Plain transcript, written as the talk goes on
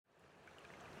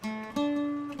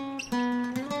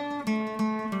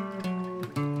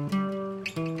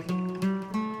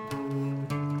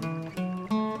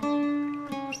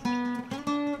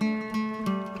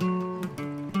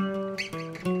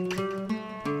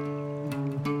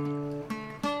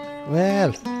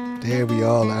Well, there we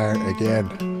all are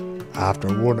again. After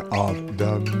one of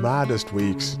the maddest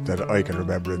weeks that I can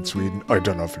remember in Sweden. I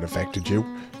don't know if it affected you.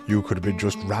 You could have been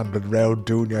just rambling around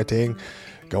doing your thing,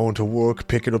 going to work,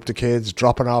 picking up the kids,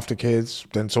 dropping off the kids,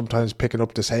 then sometimes picking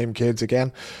up the same kids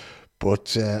again. But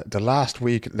the last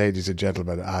week, ladies and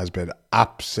gentlemen, has been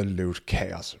absolute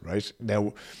chaos, right?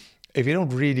 Now, if you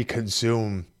don't really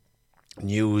consume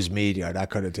news, media, that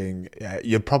kind of thing,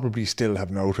 you probably still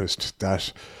have noticed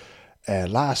that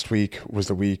last week was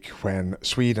the week when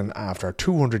Sweden, after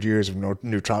 200 years of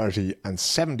neutrality and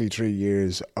 73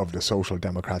 years of the Social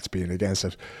Democrats being against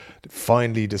it,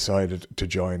 finally decided to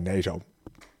join NATO.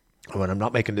 And when I'm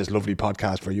not making this lovely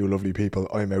podcast for you lovely people,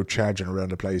 I'm out charging around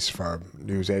the place for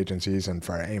news agencies and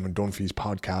for Eamon Dunphy's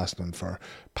podcast and for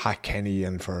Pat Kenny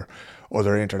and for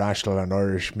other international and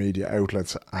Irish media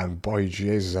outlets. And boy,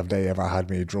 Jesus, have they ever had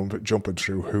me jumping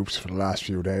through hoops for the last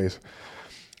few days.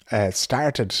 It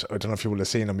started, I don't know if you will have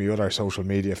seen on my other social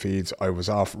media feeds, I was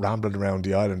off rambling around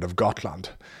the island of Gotland.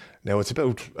 Now, it's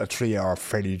about a 3-hour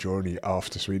ferry journey off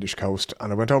the Swedish coast,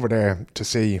 and I went over there to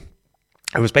see.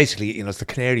 It was basically, it's the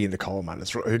canary in the coal mine.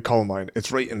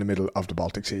 It's right in the middle of the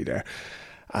Baltic Sea there.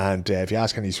 And if you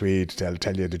ask any Swede, they'll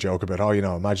tell you the joke about,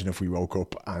 imagine if we woke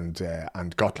up and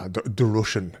Gotland, the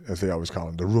Russian, as they always call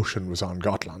him, the Russian was on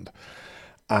Gotland.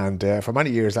 And for many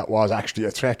years, that was actually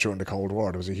a threat during the Cold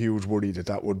War. There was a huge worry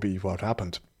that would be what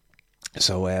happened.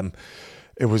 So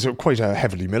it was quite a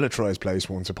heavily militarised place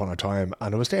once upon a time.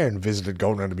 And I was there and visited,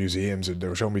 going around the museums, and they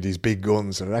were showing me these big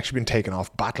guns that had actually been taken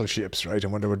off battleships, right?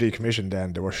 And when they were decommissioned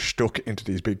then, they were stuck into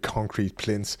these big concrete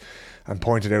plinths and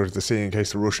pointed out at the sea in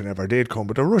case the Russian ever did come.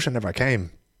 But the Russian never came.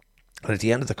 And at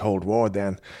the end of the Cold War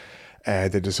then,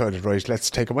 they decided, right, let's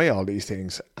take away all these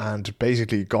things. And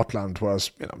basically Gotland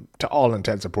was, to all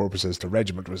intents and purposes, the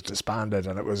regiment was disbanded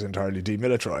and it was entirely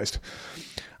demilitarised.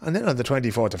 And then on the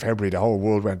 24th of February, the whole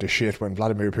world went to shit when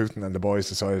Vladimir Putin and the boys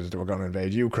decided they were going to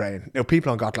invade Ukraine. Now,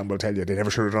 people on Gotland will tell you they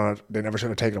never should have done it. They never should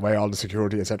have taken away all the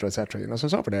security, etc., etc. So I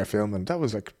was over there filming. That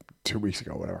was like 2 weeks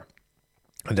ago, whatever.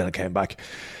 And then I came back.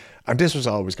 And this was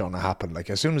always going to happen.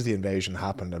 Like, as soon as the invasion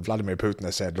happened and Vladimir Putin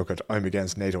has said, look, I'm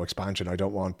against NATO expansion. I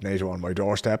don't want NATO on my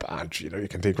doorstep. And, you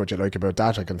can think what you like about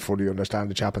that. I can fully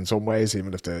understand the chap in some ways,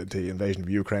 even if the invasion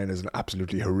of Ukraine is an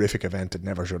absolutely horrific event that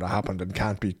never should have happened and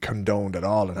can't be condoned at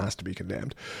all and has to be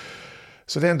condemned.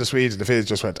 So then the Swedes and the Finns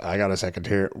just went, I got a second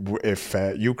here. If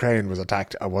Ukraine was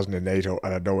attacked and wasn't in NATO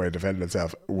and had no way of defending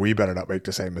itself, we better not make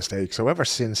the same mistake. So ever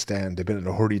since then, they've been in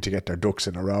a hurry to get their ducks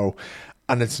in a row.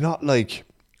 And it's not like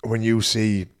when you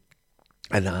see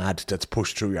an ad that's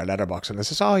pushed through your letterbox and it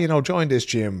says, join this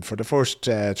gym. For the first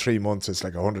 3 months, it's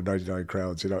like 199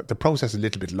 crowds. The process is a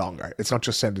little bit longer. It's not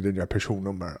just sending in your Peugeot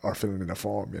number or filling in a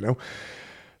form,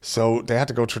 So they had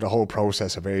to go through the whole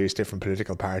process of various different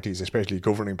political parties, especially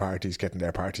governing parties, getting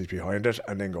their parties behind it,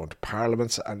 and then going to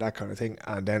parliaments and that kind of thing.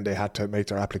 And then they had to make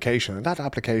their application. And that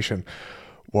application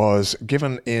was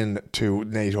given in to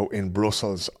NATO in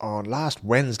Brussels on last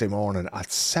Wednesday morning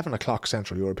at 7 o'clock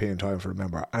Central European time, if I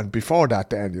remember. And before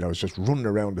that then, I was just running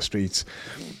around the streets.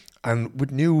 And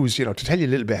with news, to tell you a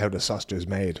little bit how the sausage is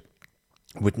made,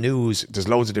 with news, there's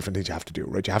loads of different things you have to do,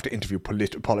 right? You have to interview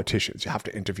politicians, you have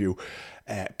to interview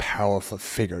powerful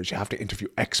figures, you have to interview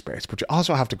experts, but you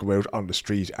also have to go out on the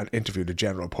street and interview the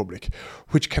general public,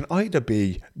 which can either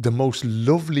be the most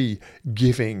lovely,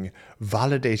 giving,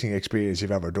 validating experience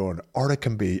you've ever done, or it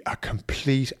can be a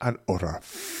complete and utter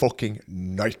fucking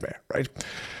nightmare, right?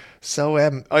 So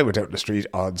I went out in the street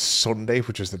on Sunday,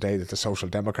 which was the day that the Social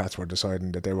Democrats were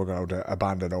deciding that they were going to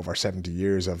abandon over 70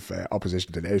 years of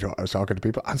opposition to NATO. I was talking to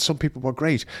people, and some people were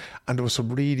great. And there was some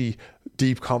really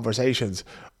deep conversations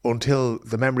until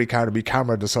the memory card of my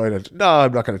camera decided, no,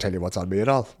 I'm not going to tell you what's on me at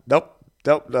all. Nope,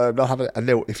 I'm not having it. And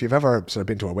now, if you've ever sort of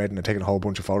been to a wedding and taken a whole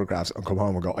bunch of photographs and come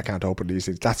home and go, I can't open these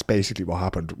things, that's basically what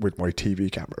happened with my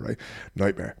TV camera, right?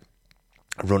 Nightmare.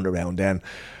 I run around then.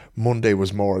 Monday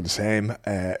was more of the same.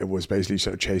 It was basically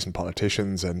sort of chasing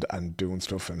politicians and doing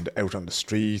stuff and out on the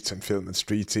streets and filming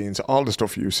street scenes, all the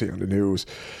stuff you see on the news.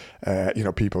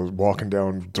 People walking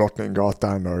down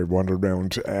Drottninggatan or wandering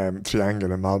around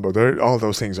Triangle in Malmö. All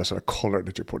those things are sort of colour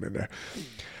that you put in there.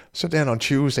 So then on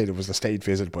Tuesday there was the state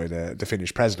visit by the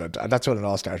Finnish president, and that's when it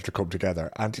all started to come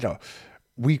together. And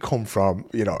we come from,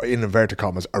 in inverted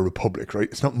commas, a republic, right?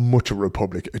 It's not much of a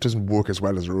republic. It doesn't work as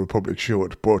well as a republic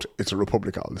should, but it's a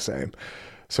republic all the same.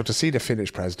 So to see the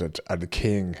Finnish president and the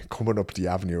king coming up the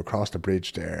avenue across the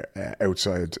bridge there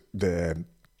outside the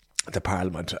the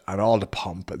Parliament and all the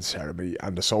pomp and ceremony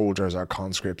and the soldiers or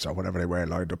conscripts or whatever they were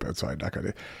lined up outside, that kind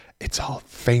of, it's all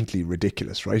faintly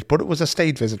ridiculous, right? But it was a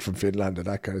state visit from Finland and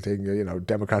that kind of thing, you know,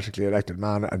 democratically elected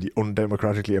man and the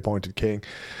undemocratically appointed king.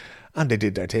 And they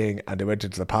did their thing and they went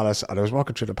into the palace, and I was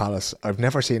walking through the palace. I've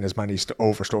never seen as many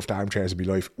overstuffed armchairs in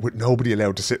my life with nobody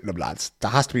allowed to sit in them, lads.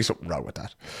 There has to be something wrong with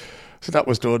that. So that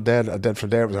was done then, and then from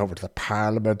there it was over to the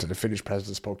Parliament, and the Finnish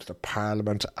president spoke to the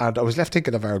Parliament, and I was left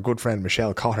thinking of our good friend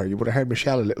Michelle Cotter. You would have heard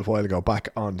Michelle a little while ago back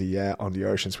on the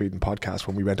Irish and Sweden podcast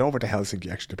when we went over to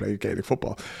Helsinki actually to play Gaelic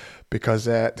football, because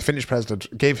the Finnish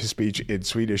president gave his speech in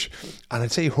Swedish, and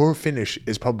I'd say her Finnish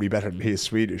is probably better than his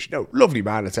Swedish. No, lovely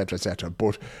man, etc.,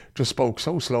 but just spoke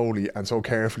so slowly and so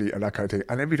carefully and that kind of thing.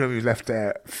 And every time he was left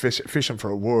fishing for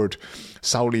a word,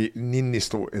 Sauli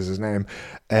Niinisto is his name,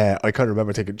 I kind of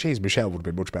remember thinking, geez, Michelle would have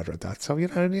been much better at that. So, you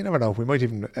know, you never know. We might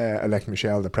even elect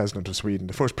Michelle the president of Sweden,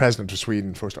 the first president of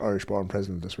Sweden, first Irish-born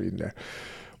president of Sweden there.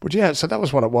 But yeah, so that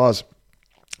was what it was.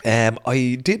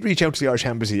 I did reach out to the Irish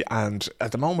Embassy, and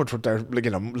at the moment, they're, like,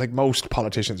 you know, like most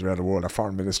politicians around the world, or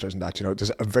foreign ministers and that, you know,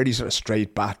 there's a very sort of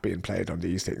straight bat being played on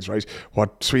these things, right?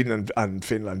 What Sweden and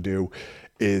Finland do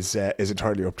is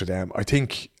entirely up to them. I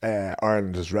think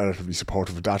Ireland is relatively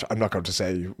supportive of that. I'm not going to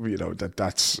say, you know,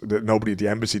 that nobody at the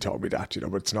embassy told me that, you know,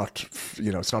 but it's not,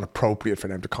 you know, it's not appropriate for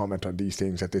them to comment on these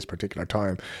things at this particular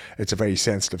time. It's a very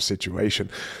sensitive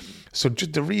situation. So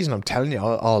just the reason I'm telling you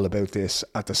all about this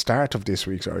at the start of this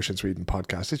week's Irish and Sweden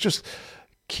podcast is just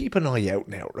keep an eye out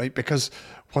now, right? Because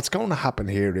what's going to happen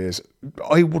here is,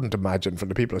 I wouldn't imagine from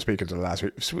the people I was speaking to the last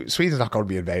week, Sweden's not going to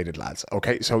be invaded, lads.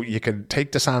 Okay, so you can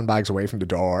take the sandbags away from the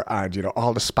door, and, you know,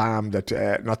 all the spam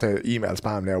that, not the email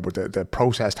spam now, but the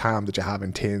processed ham that you have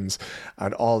in tins,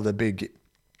 and all the big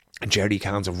jerry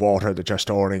cans of water that you're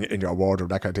storing in your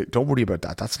wardrobe, that kind of thing. Don't worry about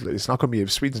that. It's not going to be,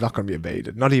 Sweden's not going to be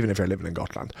invaded, not even if you're living in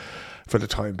Gotland for the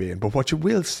time being. But what you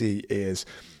will see is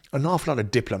an awful lot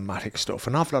of diplomatic stuff,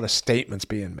 an awful lot of statements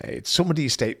being made. Some of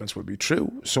these statements will be true.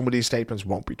 Some of these statements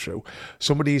won't be true.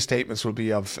 Some of these statements will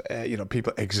be of, you know,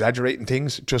 people exaggerating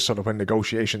things just so that when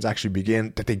negotiations actually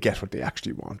begin, that they get what they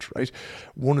actually want, right?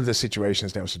 One of the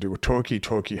situations now is to do with Turkey.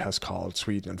 Turkey has called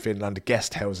Sweden and Finland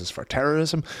guest houses for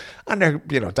terrorism. And they're,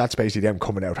 you know, that's basically them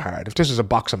coming out hard. If this is a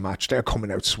boxing match, they're coming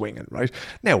out swinging, right?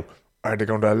 Now, are they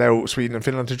going to allow Sweden and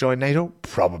Finland to join NATO?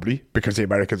 Probably, because the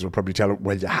Americans will probably tell them,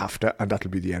 well, you have to, and that'll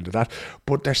be the end of that.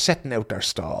 But they're setting out their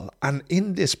stall. And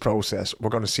in this process, we're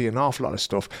going to see an awful lot of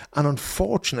stuff. And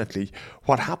unfortunately,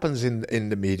 what happens in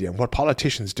the media, and what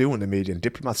politicians do in the media, and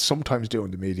diplomats sometimes do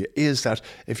in the media, is that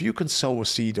if you can sow a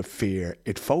seed of fear,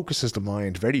 it focuses the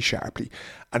mind very sharply,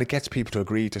 and it gets people to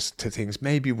agree to things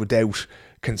maybe without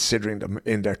considering them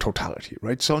in their totality,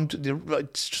 right? So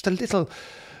it's just a little,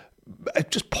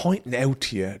 just pointing out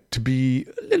to you to be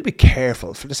a little bit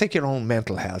careful for the sake of your own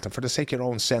mental health and for the sake of your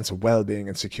own sense of well-being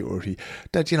and security,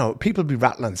 that, you know, people be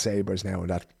rattling sabres now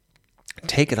and that.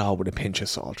 Take it all with a pinch of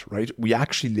salt, right? We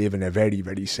actually live in a very,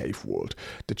 very safe world.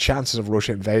 The chances of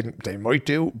Russia invading, they might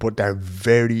do, but they're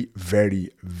very, very,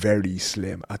 very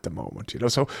slim at the moment, you know?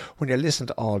 So when you listen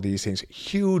to all these things,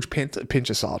 huge pinch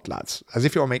of salt, lads, as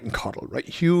if you're making coddle, right?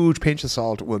 Huge pinch of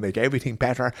salt will make everything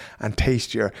better and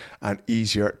tastier and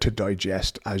easier to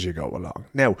digest as you go along.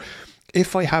 Now,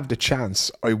 if I have the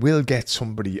chance, I will get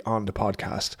somebody on the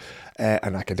podcast,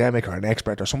 an academic or an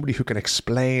expert or somebody who can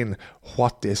explain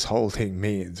what this whole thing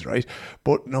means, right?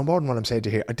 But no more than what I'm saying to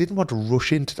here, I didn't want to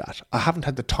rush into that. I haven't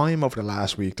had the time over the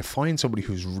last week to find somebody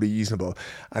who's reasonable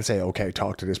and say, okay,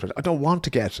 talk to this. But I don't want to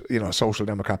get, you know, a social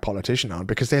democrat politician on,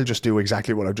 because they'll just do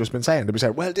exactly what I've just been saying. They'll be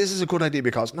saying, well, this is a good idea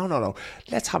because, no.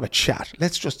 Let's have a chat.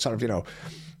 Let's just sort of, you know,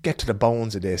 get to the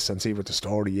bones of this and see what the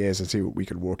story is and see what we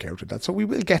can work out of that. So we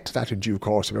will get to that in due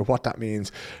course about what that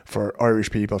means for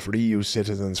Irish people, for EU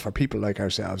citizens, for people like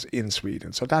ourselves in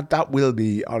Sweden. So that will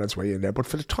be on its way in there. But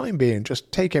for the time being,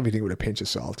 just take everything with a pinch of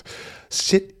salt.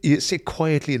 Sit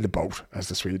quietly in the boat, as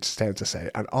the Swedes tend to say,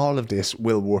 and all of this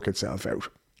will work itself out.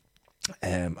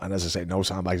 And as I say, no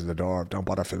sandbags in the door. Don't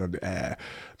bother filling the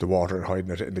water and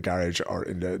hiding it in the garage or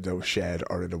in the shed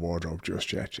or in the wardrobe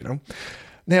just yet, you know.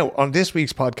 Now, on this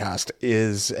week's podcast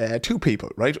is two people,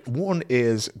 right? One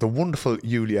is the wonderful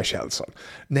Julia Kjellson.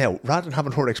 Now, rather than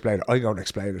having her explain it, I'm going to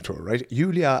explain it to her, right?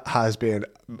 Julia has been,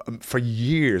 for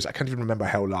years, I can't even remember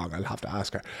how long, I'll have to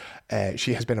ask her,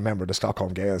 she has been a member of the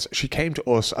Stockholm Gales. She came to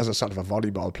us as a sort of a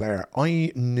volleyball player.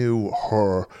 I knew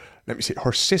her. Let me see,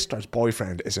 her sister's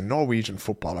boyfriend is a Norwegian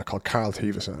footballer called Carl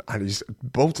Thieveson, and he's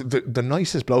both the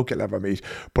nicest bloke you'll ever meet,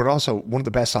 but also one of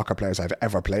the best soccer players I've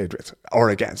ever played with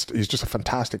or against. He's just a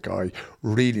fantastic guy,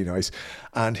 really nice.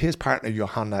 And his partner,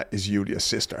 Johanna, is Julia's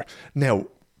sister. Now,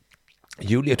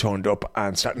 Julia turned up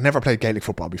and never played Gaelic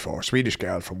football before, Swedish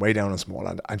girl from way down in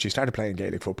Småland, and she started playing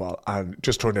Gaelic football and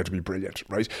just turned out to be brilliant,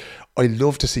 right? I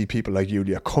love to see people like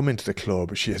Julia come into the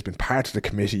club. She has been part of the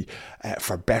committee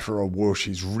for better or worse.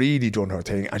 She's really done her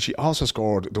thing, and she also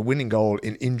scored the winning goal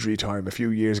in injury time a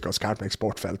few years ago, Skarpnäck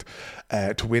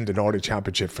Sportfelt, to win the Nordic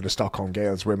Championship for the Stockholm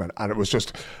Gales women, and it was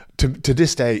just, to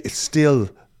this day, it's still,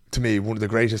 to me, one of the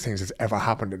greatest things that's ever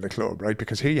happened in the club, right?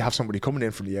 Because here you have somebody coming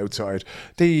in from the outside,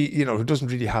 who doesn't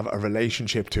really have a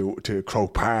relationship to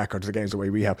Croke Park or to the games the way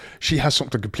we have. She has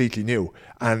something completely new,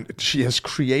 and she has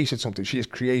created something. She has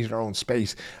created her own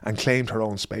space and claimed her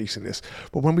own space in this.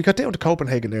 But when we got down to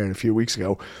Copenhagen there a few weeks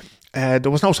ago, there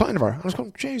was no sign of her. I was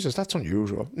going, Jesus, that's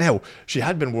unusual. Now, she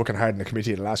had been working hard in the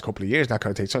committee in the last couple of years, that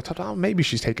kind of thing. So I thought, maybe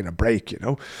she's taking a break,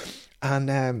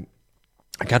 And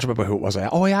I can't remember who it was.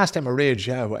 I asked Emma Ridge.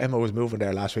 Yeah, well, Emma was moving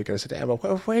there last week. And I said, Emma,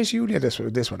 where's Julia this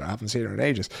one? I haven't seen her in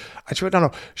ages. And she went, no,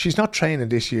 she's not training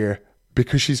this year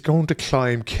because she's going to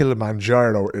climb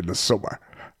Kilimanjaro in the summer.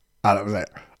 And I was like,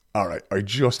 all right, I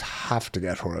just have to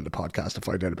get her on the podcast to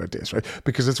find out about this, right?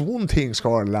 Because it's one thing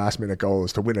scoring last minute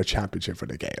goals to win a championship for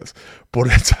the Gales, but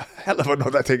it's a hell of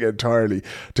another thing entirely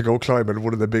to go climbing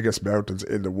one of the biggest mountains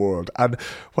in the world. And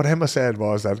what Emma said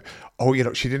was that,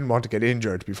 she didn't want to get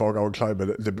injured before going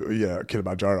climbing the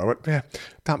Kilimanjaro. I went, yeah,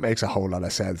 that makes a whole lot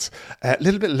of sense. A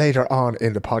little bit later on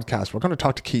in the podcast, we're going to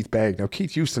talk to Keith Begg. Now,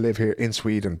 Keith used to live here in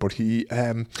Sweden, but he...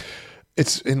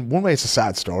 It's in one way it's a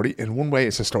sad story. In one way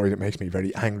it's a story that makes me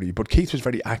very angry. But Keith was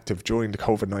very active during the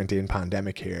COVID-19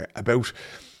 pandemic here about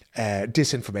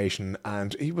disinformation,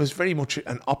 and he was very much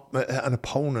an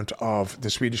opponent of the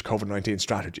Swedish COVID-19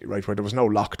 strategy, right, where there was no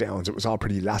lockdowns. It was all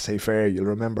pretty laissez-faire. You'll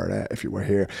remember if you were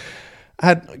here.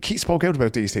 And Keith spoke out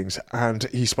about these things, and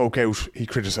he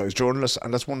criticised journalists,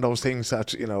 and that's one of those things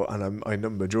that, and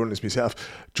I'm a journalist myself,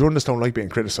 journalists don't like being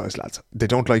criticised, lads. They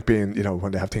don't like being,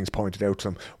 when they have things pointed out to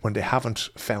them, when they haven't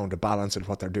found a balance in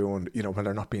what they're doing, when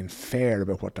they're not being fair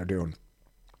about what they're doing.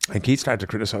 And Keith started to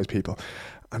criticise people,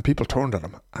 and people turned on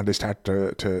him, and they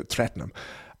started to threaten him.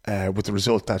 With the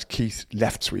result that Keith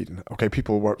left Sweden. Okay,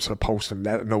 people were sort of posting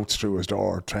notes through his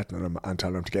door, threatening him and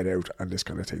telling him to get out and this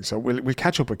kind of thing. So we'll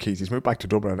catch up with Keith. He's moved back to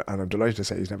Dublin, and I'm delighted to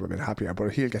say he's never been happier,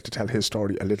 but he'll get to tell his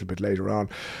story a little bit later on.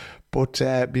 But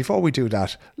before we do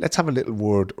that, let's have a little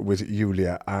word with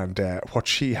Julia and what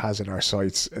she has in her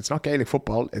sights. It's not Gaelic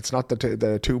football. It's not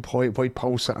the two white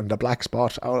posts and the black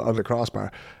spot on the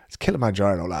crossbar. It's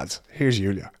Kilimanjaro, lads. Here's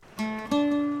Julia.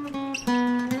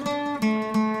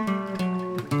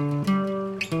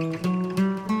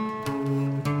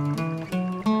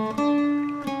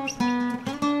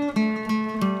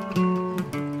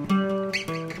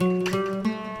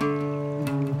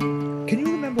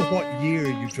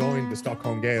 Joined the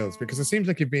Stockholm Gales, because it seems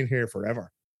like you've been here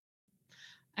forever.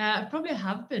 Probably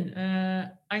have been.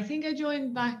 I think I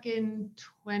joined back in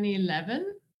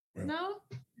 2011. Well, now,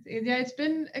 yeah, it's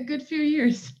been a good few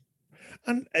years.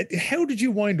 And how did you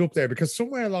wind up there? Because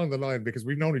somewhere along the line, because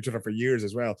we've known each other for years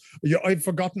as well, I've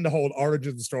forgotten the whole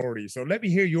origin story. So let me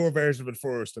hear your version of it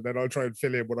first, and then I'll try and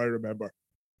fill in what I remember.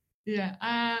 Yeah,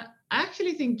 I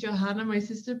actually think Johanna, my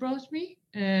sister, brought me.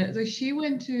 So she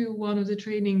went to one of the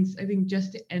trainings, I think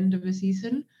just the end of the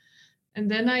season. And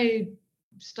then I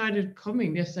started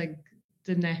coming just like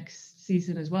the next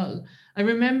season as well. I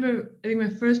remember, I think my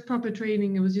first proper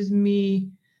training, it was just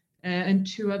me and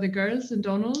two other girls in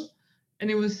Donald.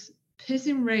 And it was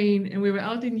pissing rain, and we were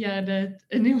out in Gärdet,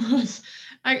 and it was,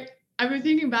 I've been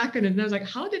thinking back on it, and I was like,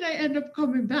 how did I end up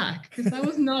coming back? Because that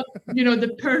was not,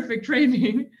 the perfect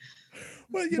training.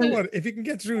 Well, you know what? If you can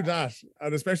get through that,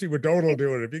 and especially with Donald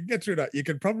doing it, if you can get through that, you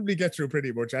can probably get through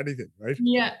pretty much anything, right?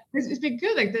 Yeah, it's been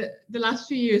good. Like the last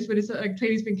few years, when it's like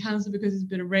training's been cancelled because it's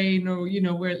been a rain, or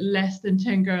we're less than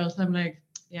 10 girls. I'm like,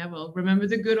 yeah, well, remember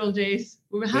the good old days?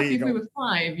 We were happy if we were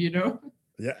 5,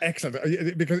 Yeah,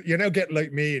 excellent. Because you're now getting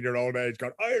like me in your old age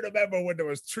going, I remember when there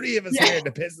was 3 of us here and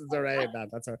the Pistons are in that.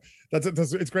 That's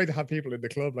it's great to have people in the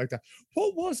club like that.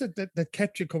 What was it that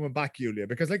kept you coming back, Julia?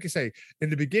 Because like you say,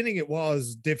 in the beginning it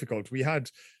was difficult. We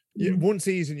had one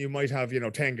season you might have,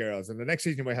 10 girls, and the next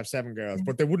season you might have 7 girls,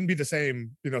 but they wouldn't be the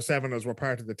same, 7 as were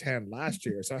part of the 10 last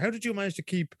year. So how did you manage to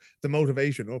keep the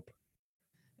motivation up?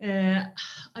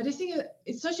 I just think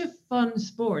it's such a fun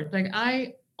sport. Like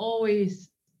I always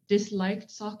disliked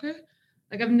soccer.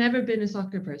 Like I've never been a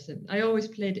soccer person. I always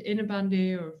played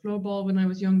innebandy or floorball when I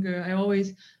was younger. I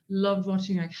always loved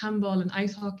watching like handball and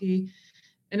ice hockey.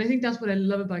 And I think that's what I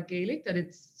love about Gaelic, that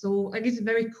it's it's a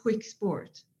very quick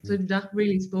sport. So that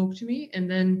really spoke to me.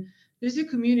 And then there's a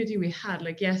community we had,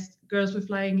 like, yes, girls were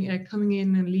flying, coming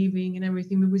in and leaving and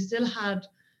everything, but we still had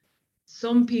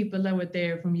some people that were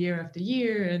there from year after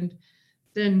year. And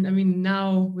then, I mean,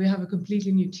 now we have a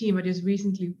completely new team. I just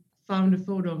recently found a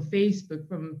photo on Facebook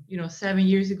from, 7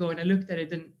 years ago, and I looked at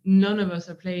it, and none of us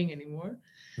are playing anymore,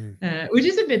 which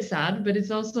is a bit sad, but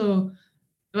it's also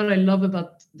what I love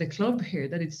about the club here,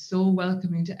 that it's so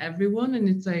welcoming to everyone. And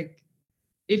it's like,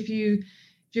 if you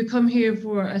come here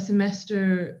for a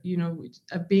semester,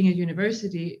 being at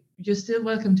university, you're still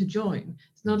welcome to join.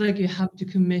 It's not like you have to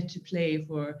commit to play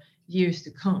for years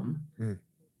to come.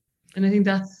 And I think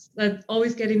that's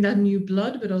always getting that new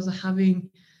blood, but also having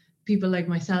people like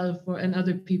myself and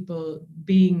other people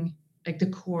being like the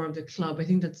core of the club. I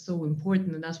think that's so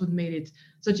important, and that's what made it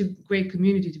such a great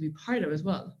community to be part of as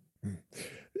well.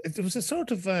 There was a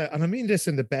sort of, and I mean this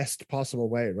in the best possible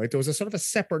way, right? There was a sort of a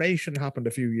separation happened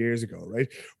a few years ago, right?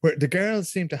 Where the girls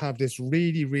seemed to have this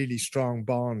really, really strong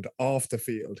bond off the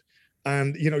field.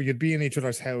 And, you'd be in each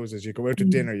other's houses, you go out to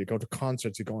dinner, you go to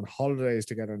concerts, you go on holidays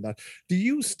together and that. Do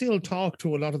you still talk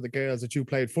to a lot of the girls that you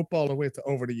played football with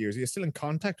over the years? Are you still in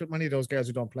contact with many of those girls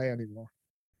who don't play anymore?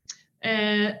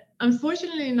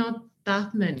 Unfortunately, not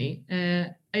that many.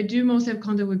 I do mostly have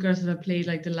contact with girls that have played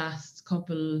like the last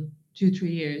couple 2-3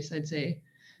 years, I'd say,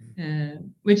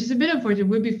 which is a bit unfortunate. It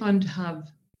would be fun to have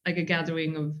like a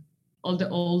gathering of all the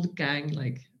old gang,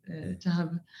 like to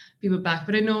have people back.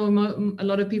 But I know a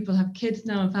lot of people have kids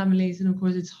now and families, and of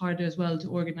course it's harder as well to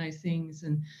organize things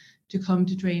and to come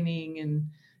to training and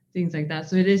things like that.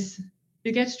 So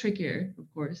it gets trickier,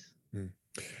 of course.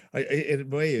 In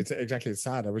a way, it's exactly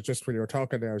sad. I was just, when you were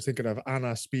talking there, I was thinking of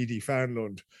Anna Speedy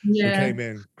Farnlund, who came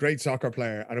in, great soccer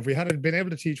player. And if we hadn't been able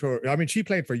to teach her, I mean, she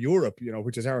played for Europe,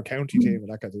 which is our county team, and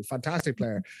that kind of fantastic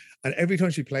player. And every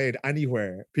time she played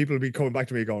anywhere, people would be coming back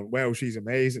to me going, wow, she's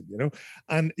amazing,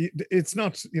 And it's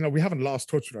not, we haven't lost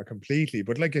touch with her completely,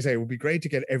 but like you say, it would be great to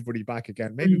get everybody back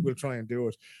again. Maybe we'll try and do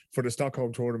it for the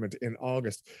Stockholm tournament in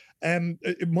August.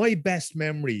 My best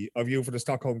memory of you for the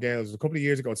Stockholm Gales was a couple of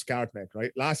years ago at Skarpnäck,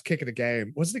 right? Last kick of the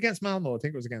game. Was it against Malmo? I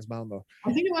think it was against Malmo.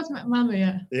 I think it was Malmo,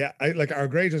 yeah. Yeah, like our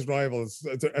greatest rivals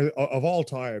of all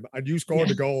time. And you scored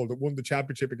the goal that won the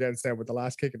championship against them with the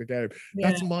last kick of the game. Yeah.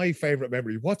 That's my favorite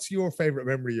memory. What's your favorite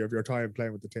memory of your time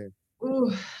playing with the team?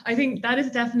 Oh, I think that is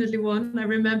definitely one. I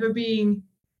remember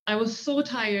I was so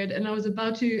tired and I was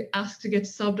about to ask to get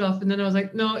subbed off. And then I was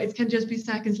like, no, it can just be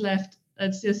seconds left.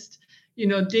 Let's just,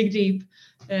 dig deep.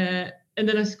 And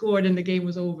then I scored and the game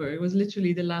was over. It was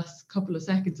literally the last couple of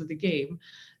seconds of the game.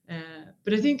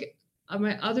 But I think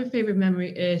my other favorite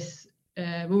memory is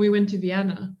when we went to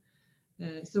Vienna.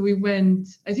 So we went,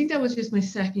 I think that was just my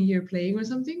second year playing or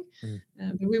something.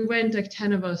 But we went like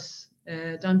 10 of us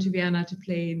down to Vienna to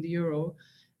play in the Euro.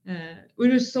 It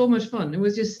was so much fun. It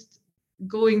was just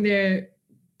going there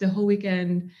the whole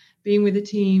weekend, being with the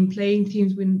team, playing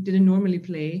teams we didn't normally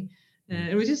play.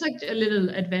 It was just like a little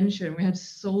adventure, and we had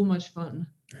so much fun.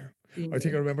 I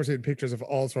think I remember seeing pictures of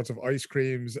all sorts of ice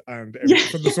creams and everything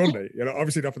from the Sunday,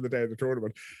 obviously not from the day of the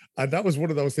tournament. And that was one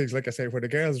of those things, like I say, where the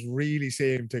girls really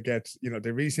seem to get,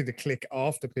 they really seem to click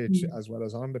off the pitch as well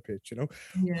as on the pitch,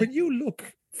 When you look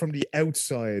from the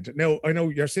outside, now I know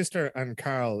your sister and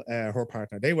Carl, her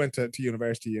partner, they went to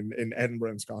university in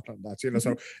Edinburgh in Scotland, that's,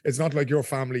 so it's not like your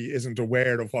family isn't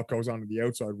aware of what goes on in the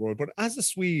outside world. But as a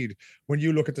Swede, when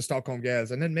you look at the Stockholm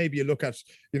Gales, and then maybe you look at,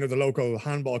 the local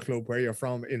handball club where you're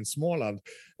from in Småland,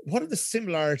 what are the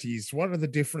similarities? What are the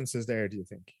differences there, do you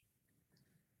think?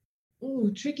 Oh,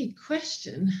 tricky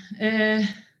question.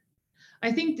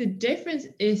 I think the difference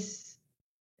is,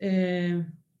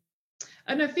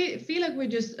 and I feel like we're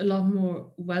just a lot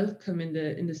more welcome in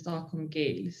the Stockholm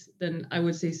Gales than I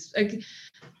would say. Like,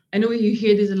 I know you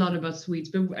hear this a lot about Swedes,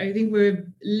 but I think we're a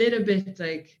little bit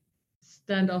like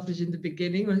standoffish in the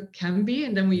beginning, or can be,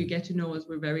 and then when you get to know us,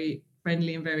 we're very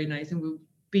friendly and very nice, and we'll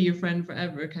be your friend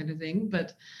forever, kind of thing.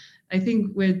 But I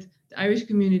think with the Irish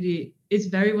community, it's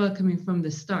very welcoming from the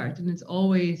start, and it's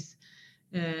always.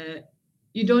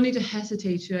 You don't need to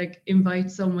hesitate to like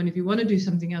invite someone if you want to do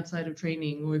something outside of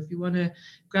training, or if you want to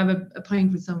grab a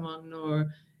pint with someone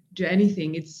or do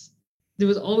anything.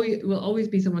 Will always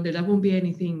be someone there. That won't be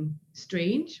anything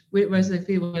strange. Whereas I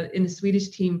feel in a Swedish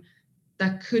team,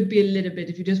 that could be a little bit,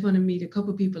 if you just want to meet a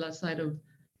couple of people outside of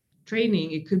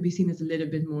training, it could be seen as a little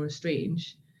bit more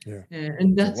strange. Yeah.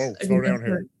 And that's slow down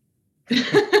here.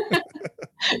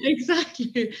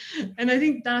 Exactly. And I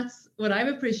think that's what I've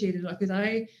appreciated, because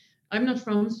I'm not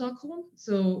from Stockholm,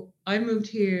 so I moved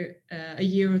here a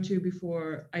year or two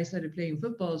before I started playing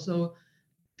football. So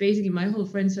basically my whole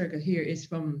friend circle here is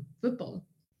from football.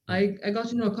 I got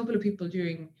to know a couple of people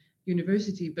during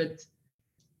university, but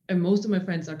most of my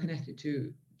friends are connected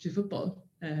to football.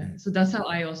 So that's how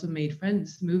I also made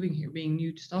friends moving here, being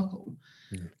new to Stockholm.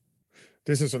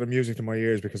 this is sort of music to my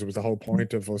ears, because it was the whole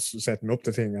point of us setting up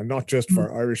the thing, and not just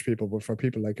for Irish people, but for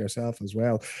people like yourself as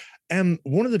well.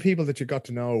 One of the people that you got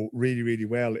to know really, really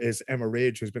well is Emma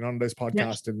Ridge, who's been on this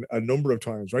podcast a number of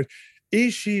times, right?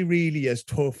 Is she really as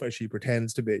tough as she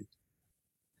pretends to be?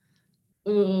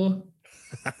 Oh.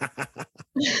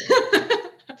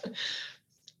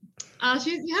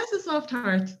 She has a soft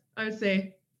heart, I would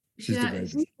say. She's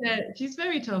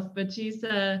very tough, but she's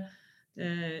a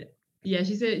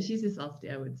softie,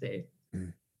 I would say.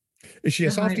 Is she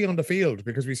a softie on the field?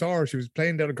 Because we saw her, she was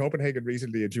playing down in Copenhagen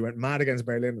recently, and she went mad against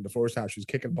Berlin in the first half. She was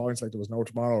kicking points like there was no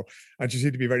tomorrow, and she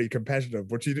seemed to be very competitive.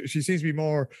 But she seems to be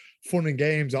more fun and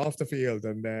games off the field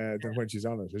than when she's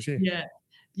on it, is she?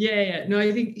 Yeah. No,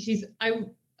 I think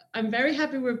I'm very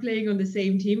happy we're playing on the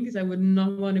same team, because I would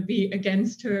not want to be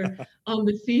against her on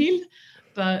the field.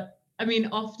 But I mean,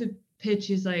 off the pitch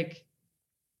is like,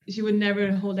 she would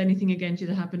never hold anything against you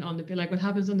that happened on the pitch. Like, what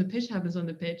happens on the pitch happens on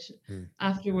the pitch.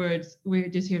 Afterwards, we're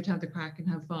just here to have the crack and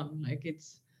have fun. Like,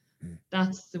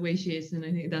 that's the way she is, and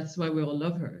I think that's why we all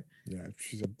love her. Yeah,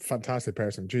 she's a fantastic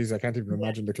person. Jeez, I can't even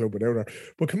imagine the club without her.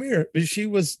 But come here, she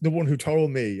was the one who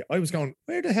told me. I was going,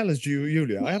 where the hell is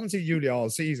Julia? I haven't seen Julia all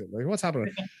season. Like, what's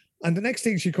happening? And the next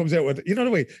thing she comes out with, the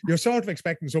way you're sort of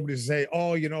expecting somebody to say,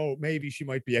 oh, maybe she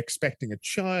might be expecting a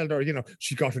child, or,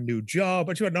 she got a new job.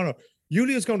 But she went, no,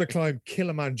 Julia's going to climb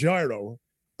Kilimanjaro.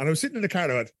 And I was sitting in the car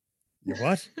and I went, you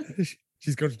what?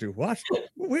 She's going to do what?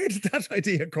 Where did that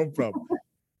idea come from?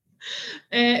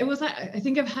 It was like, I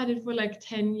think I've had it for like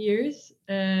 10 years.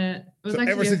 So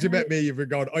ever since you met me, you've been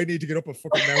going, I need to get up a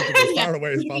fucking mountain as far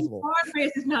away as possible.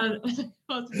 As far away as I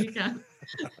possibly can.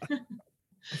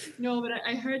 No, but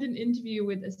I heard an interview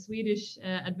with a Swedish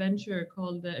adventurer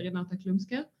called Renata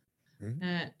Klumska.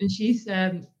 And she's,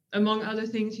 among other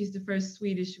things, she's the first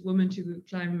Swedish woman to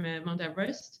climb Mount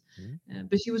Everest.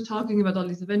 But she was talking about all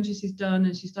these adventures she's done,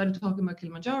 and she started talking about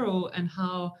Kilimanjaro and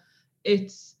how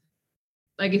it's,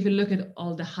 like, if you look at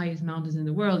all the highest mountains in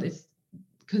the world, it's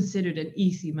considered an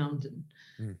easy mountain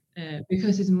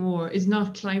because it's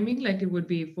not climbing like it would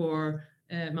be for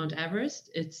Mount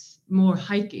Everest. It's more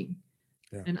hiking.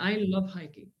 Yeah. And I love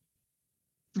hiking.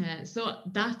 So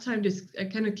that time just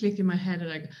kind of clicked in my head,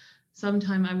 like,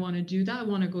 sometime I want to do that. I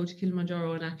want to go to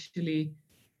Kilimanjaro and actually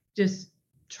just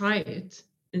try it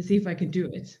and see if I can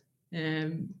do it.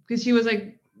 Because she was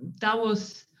like, that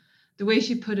was the way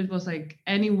she put it, was like,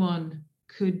 anyone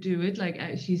could do it. Like,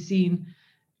 she's seen,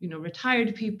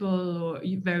 retired people or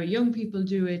very young people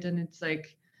do it, and it's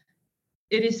like,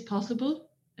 it is possible.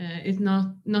 It's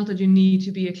not that you need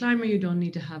to be a climber. You don't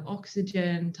need to have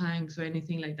oxygen tanks or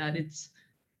anything like that. It's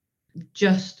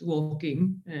just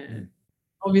walking.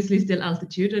 Obviously still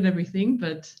altitude and everything,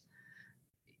 but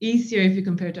easier if you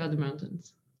compare to other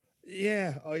mountains.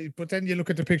 Yeah, but then you look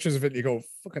at the pictures of it and you go,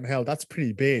 fucking hell, that's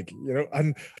pretty big,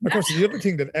 And of course, the other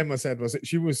thing that Emma said was that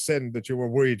she was saying that you were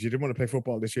worried, you didn't want to play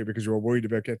football this year because you were worried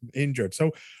about getting injured.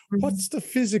 So what's the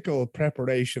physical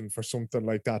preparation for something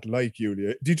like that, like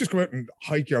Julia? Do you just go out and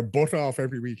hike your butt off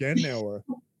every weekend now? Or?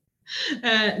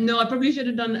 No, I probably should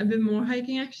have done a bit more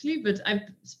hiking, actually, but I've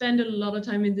spent a lot of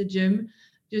time in the gym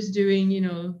just doing,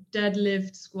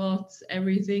 deadlift, squats,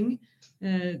 everything,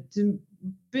 to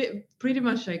pretty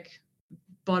much like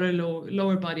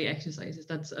lower body exercises.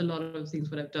 That's a lot of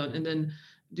things what I've done. And then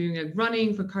doing like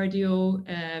running for cardio,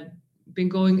 been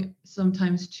going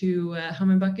sometimes to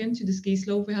Hammarbacken, to the ski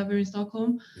slope we have here in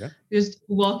Stockholm. Yeah. Just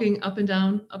walking up and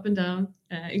down.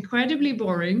 Incredibly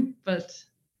boring, but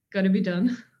got to be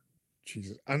done.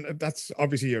 Jesus. And that's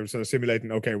obviously you're sort of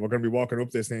simulating, okay, we're going to be walking up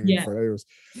this thing for hours.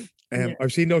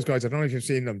 I've seen those guys. I don't know if you've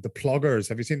seen them, the pluggers.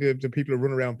 Have you seen the people who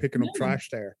run around picking up trash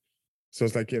there? So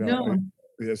it's like,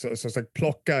 so it's like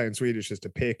plocka in Swedish is to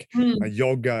pick, and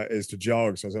jogga is to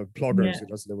jog. So it's like pluggers.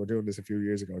 They were doing this a few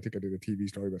years ago. I think I did a TV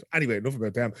story about it. Anyway, enough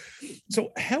about them.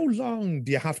 So how long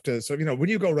do you have to, when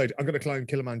you go, right, I'm going to climb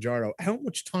Kilimanjaro, how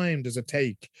much time does it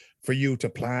take for you to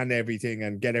plan everything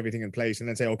and get everything in place and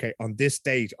then say, okay, on this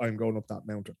date, I'm going up that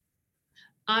mountain?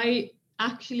 I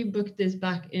actually booked this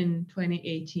back in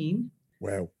 2018.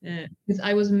 Wow. Because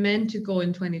I was meant to go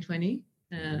in 2020.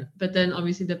 But then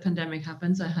obviously the pandemic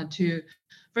happens. I had to,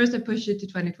 first I pushed it to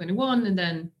 2021 and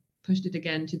then pushed it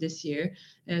again to this year.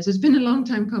 So it's been a long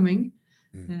time coming.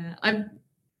 I've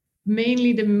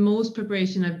mainly the most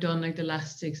preparation I've done like the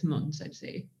last 6 months, I'd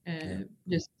say.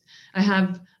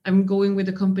 I'm going with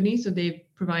a company, so they've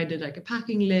provided like a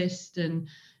packing list and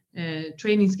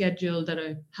training schedule that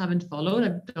I haven't followed.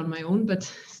 I've done my own, but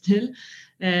still,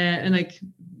 and like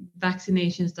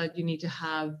vaccinations that you need to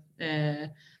have,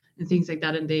 and things like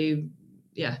that. And they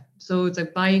yeah, so it's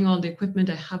like buying all the equipment.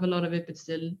 I have a lot of it, but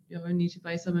still, I need to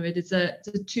buy some of it. It's a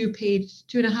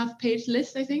 2.5 page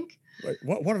list, I think. Right.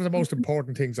 What are the most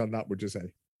important things on that, would you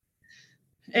say?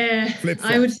 Flip-flops.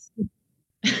 I would,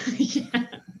 yeah,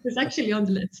 it's actually on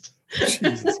the list.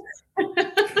 Jesus.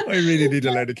 I really need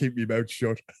to learn to keep my mouth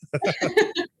shut.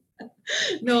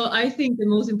 No, I think the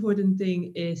most important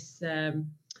thing is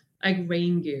like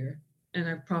rain gear and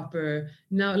a proper.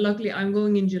 Now, luckily, I'm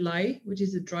going in July, which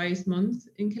is the driest month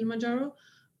in Kilimanjaro,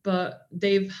 but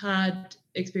they've had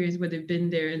experience where they've been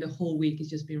there and the whole week it's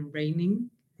just been raining.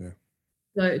 Yeah.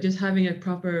 So just having a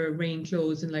proper rain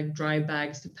clothes and like dry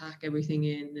bags to pack everything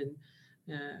in, and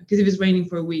because if it's raining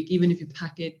for a week, even if you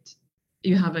pack it,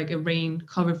 you have like a rain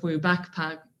cover for your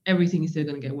backpack, everything is still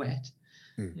going to get wet.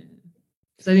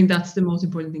 So I think that's the most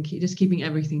important thing, just keeping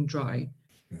everything dry.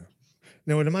 Yeah.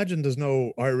 Now, I'd imagine there's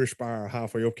no Irish bar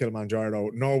halfway up Kilimanjaro,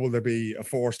 nor will there be a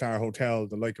 4-star hotel,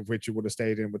 the like of which you would have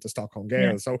stayed in with the Stockholm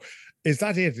Gales. Yeah. So is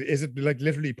that it? Is it like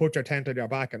literally put your tent on your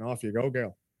back and off you go,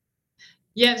 girl?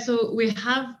 Yeah, so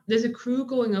there's a crew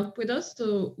going up with us.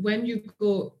 So when you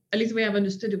go, at least the way I've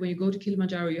understood it, when you go to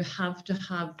Kilimanjaro, you have to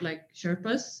have like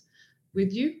Sherpas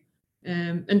with you.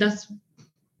 And that's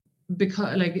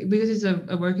because it's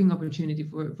a working opportunity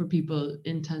for people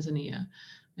in Tanzania.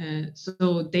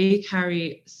 So they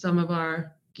carry some of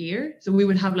our gear. So we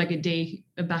would have like a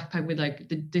backpack with like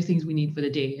the things we need for the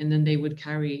day. And then they would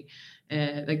carry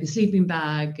like the sleeping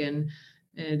bag and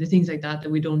the things like that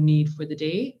we don't need for the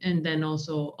day. And then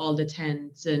also all the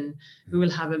tents, and we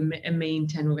will have a main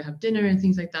tent where we have dinner and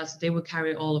things like that. So they will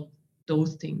carry all of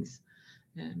those things.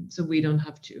 So we don't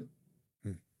have to.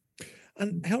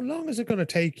 And how long is it going to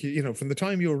take you, from the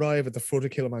time you arrive at the foot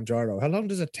of Kilimanjaro, how long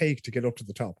does it take to get up to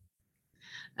the top?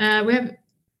 We have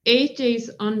 8 days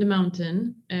on the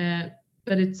mountain,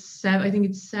 but I think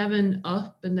it's 7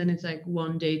 up, and then it's like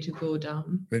 1 day to go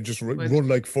down. Then just run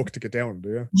like fuck to get down, do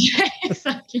you? Yeah,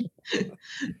 exactly.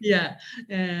 Yeah.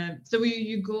 So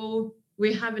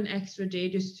we have an extra day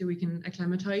just so we can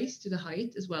acclimatize to the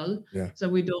height as well. Yeah. So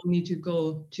we don't need to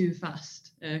go too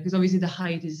fast, because obviously the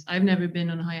height I've never been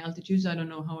on high altitude, so I don't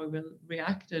know how I will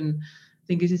react, and I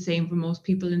think it's the same for most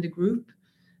people in the group.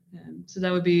 So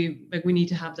that would be like, we need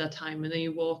to have that time, and then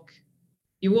you walk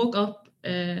up,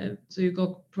 so you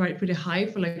go pretty high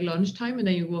for like lunchtime, and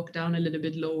then you walk down a little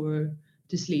bit lower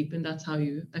to sleep, and that's how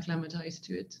you acclimatize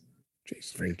to it.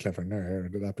 Jeez, very clever. Never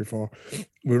heard of that before.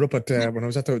 We were up at when I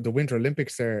was at the Winter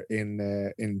Olympics there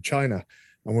in China,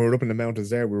 and we were up in the mountains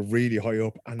there. We were really high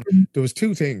up, and there was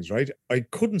 2 things, right? I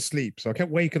couldn't sleep, so I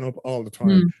kept waking up all the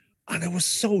time. And I was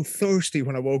so thirsty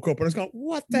when I woke up, and I was going,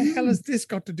 what the hell has this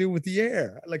got to do with the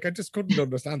air? Like, I just couldn't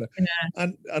understand it. Yeah.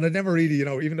 And I never really,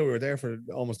 even though we were there for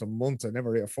almost a month,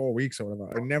 4 weeks or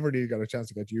whatever, I never really got a chance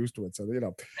to get used to it. So,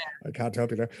 I can't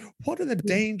help you there. What are the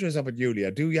dangers of it, Julia?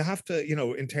 Do you have to,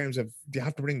 in terms of, do you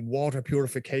have to bring water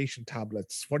purification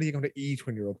tablets? What are you going to eat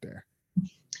when you're up there?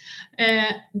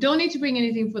 Don't need to bring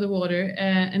anything for the water.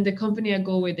 And the company I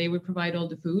go with, they will provide all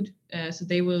the food. So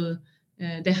they will...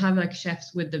 they have like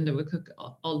chefs with them that will cook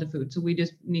all the food. So we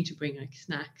just need to bring like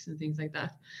snacks and things like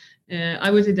that. I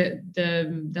would say that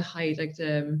the height, like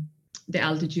the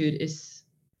altitude is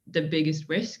the biggest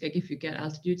risk. Like if you get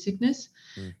altitude sickness,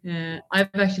 I've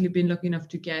actually been lucky enough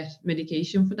to get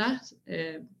medication for that.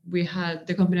 We had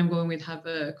the company I'm going with have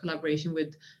a collaboration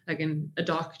with like a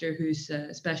doctor who's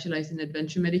specialized in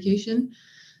adventure medication.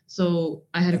 So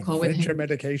I had a call with him. Adventure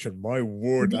medication, my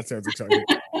word, that sounds exciting.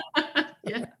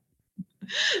 Yeah.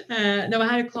 No, I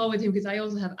had a call with him because I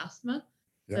also have asthma.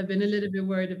 So I've been a little bit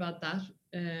worried about that,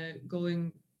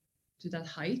 going to that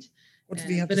height. What did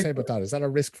he have to say about that? Is that a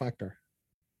risk factor?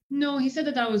 No, he said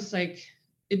that was like,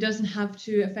 it doesn't have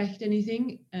to affect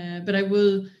anything, but I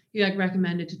will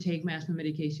recommend it to take my asthma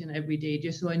medication every day,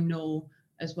 just so I know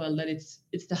as well that it's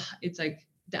like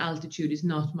the altitude is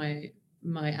not my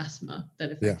asthma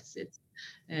that affects it.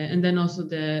 And then also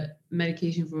the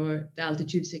medication for the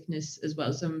altitude sickness as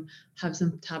well. Have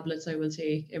some tablets I will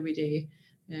take every day.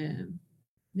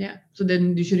 So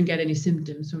then you shouldn't get any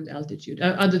symptoms from the altitude,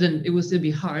 other than it will still be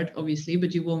hard, obviously,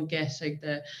 but you won't get like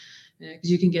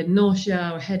because you can get nausea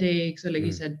or headaches, or like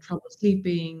you said, trouble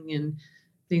sleeping and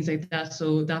things like that.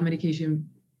 So that medication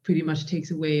pretty much takes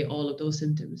away all of those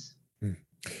symptoms.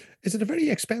 Is it a very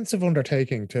expensive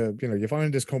undertaking to, you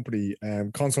find this company,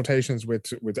 consultations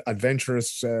with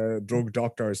adventurous drug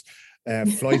doctors,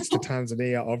 flights to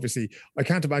Tanzania? Obviously, I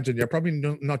can't imagine you're probably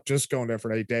not just going there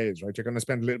for 8 days, right? You're going to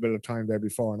spend a little bit of time there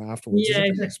before and afterwards. Yeah,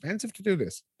 is it expensive to do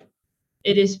this?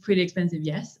 It is pretty expensive,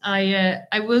 yes.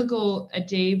 I will go a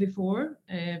day before,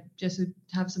 just to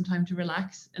have some time to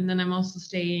relax. And then I'm also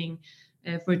staying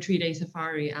for a 3-day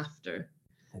safari after.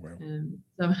 Oh, wow.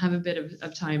 So I have a bit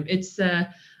of time. It's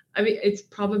it's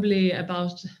probably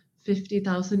about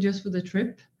 50,000 just for the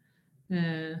trip,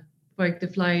 like the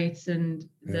flights and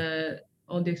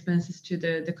all the expenses to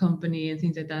the company and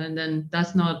things like that. And then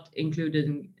that's not included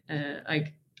in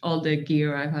like all the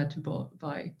gear I've had to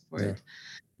buy for it.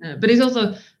 But it's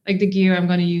also like the gear I'm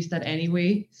going to use that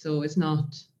anyway, so it's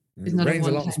not. It's not rains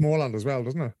a one lot in Smallland as well,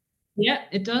 doesn't it? Yeah,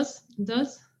 it does. It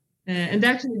does. And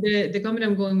actually, the company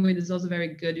I'm going with is also very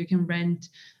good. You can rent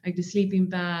like the sleeping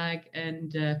bag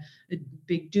and a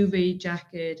big duvet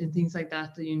jacket and things like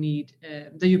that you need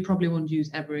that you probably won't use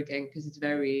ever again because it's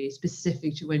very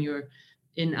specific to when you're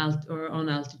in or on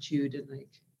altitude and like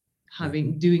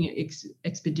doing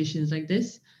expeditions like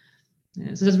this.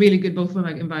 So that's really good, both for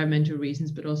like environmental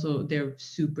reasons, but also they're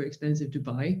super expensive to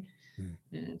buy.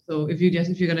 So if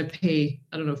you're gonna pay,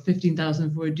 I don't know,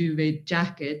 15,000 for a duvet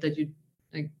jacket that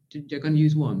you're gonna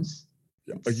use once,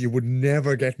 you would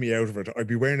never get me out of it. I'd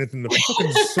be wearing it in the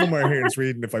fucking summer here in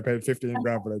Sweden if I paid 15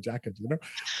 grand for a jacket, you know.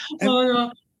 Oh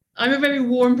no, I'm a very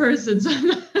warm person,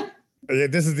 so Yeah,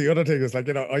 this is the other thing. Is like,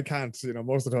 you know, I can't, you know,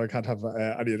 most of the time I can't have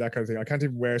any of that kind of thing. I can't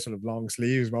even wear sort of long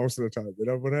sleeves most of the time, you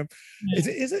know. But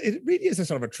it really is a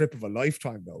sort of a trip of a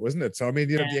lifetime, though, isn't it? So I mean,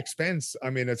 you know, the expense. I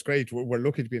mean, it's great. We're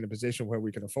lucky to be in a position where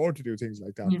we can afford to do things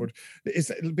like that. But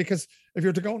it's because if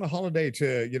you're to go on a holiday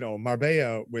to, you know,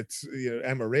 Marbella with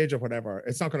Emma Ridge or whatever,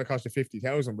 it's not going to cost you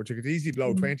 50,000, but you could easily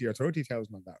blow 20 or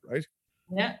 30,000 on that, right?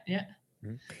 Yeah,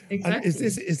 exactly. And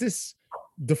is this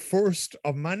the first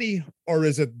of many, or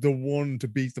is it the one to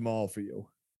beat them all for you?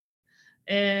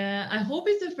 I hope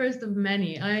it's the first of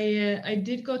many. I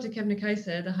did go to Kebnekaise,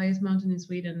 the highest mountain in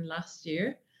Sweden, last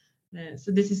year.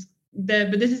 So this is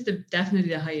definitely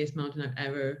the highest mountain I've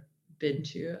ever been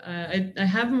to. I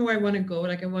have more I want to go.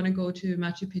 Like I want to go to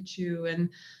Machu Picchu and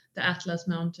the Atlas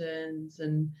Mountains,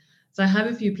 and so I have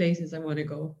a few places I want to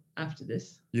go after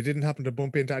this. You didn't happen to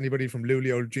bump into anybody from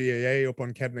Luleå GAA up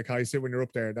on Kebnekaise when you're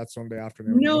up there that Sunday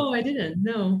afternoon? No, I didn't.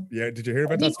 No. Yeah, did you hear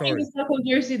about that story? I did Stockholm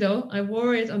jersey though. I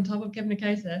wore it on top of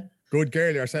Kebnekaise. Good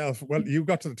girl yourself. Well, you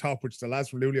got to the top, which the lads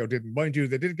from Luleå didn't. Mind you,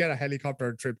 they did get a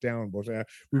helicopter trip down, but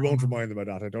we won't remind them of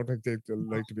that. I don't think they'd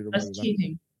like to be reminded of that. That's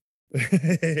cheating.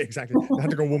 Exactly. They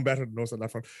had to go one better than us on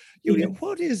that front. Julia,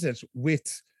 what is it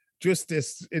with just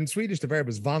this? In Swedish, the verb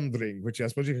is vandring, which I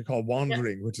suppose you could call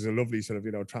wandering, which is a lovely sort of,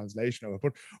 you know, translation of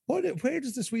it. But where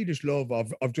does the Swedish love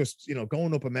of just, you know,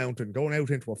 going up a mountain, going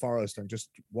out into a forest and just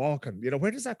walking, you know,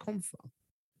 where does that come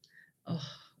from?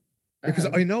 Because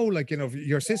I know, like, you know,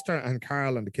 your sister and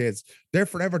Carl and the kids, they're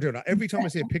forever doing that. Every time I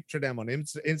see a picture of them on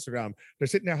Instagram, they're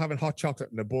sitting there having hot chocolate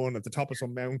in a bun at the top of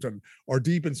some mountain or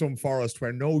deep in some forest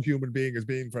where no human being has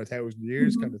been for 1,000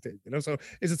 years, kind of thing. You know, so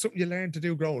is it something you learned to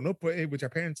do growing up with your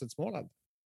parents in Småland?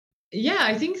 Yeah,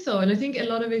 I think so. And I think a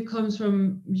lot of it comes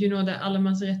from, you know, the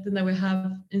allemansrätten that we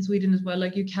have in Sweden as well.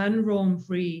 Like you can roam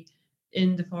free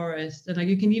in the forest and like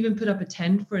you can even put up a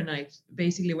tent for a night,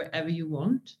 basically wherever you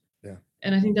want. Yeah.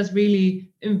 And I think that's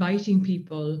really inviting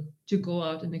people to go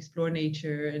out and explore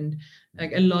nature. And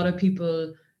like a lot of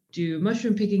people do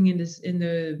mushroom picking in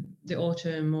the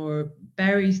autumn or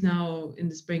berries now in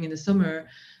the spring and the summer.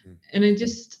 And it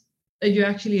just, you're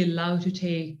actually allowed to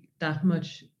take that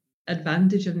much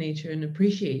advantage of nature and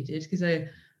appreciate it. Because I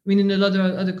mean, in a lot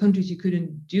of other countries, you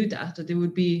couldn't do that, or there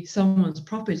would be someone's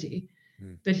property.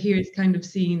 But here it's kind of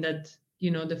seeing that, you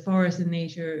know, the forest and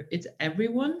nature, it's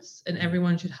everyone's and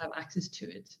everyone should have access to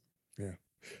it. Yeah.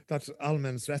 That's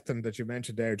allemansrätten that you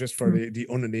mentioned there, just for the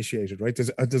uninitiated, right?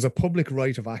 There's a public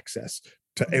right of access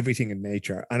to everything in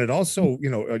nature. And it also,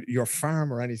 you know, your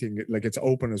farm or anything, like it's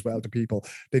open as well to people.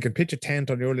 They can pitch a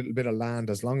tent on your little bit of land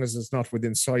as long as it's not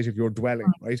within sight of your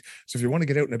dwelling, right? So if you want to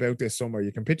get out and about this summer,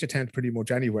 you can pitch a tent pretty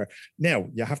much anywhere. Now,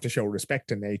 you have to show respect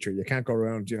to nature. You can't go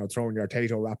around, you know, throwing your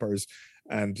potato wrappers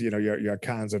and, you know, your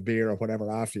cans of beer or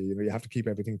whatever after you. You know, you have to keep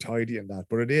everything tidy and that.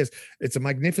 But it's a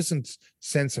magnificent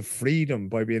sense of freedom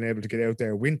by being able to get out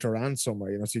there winter and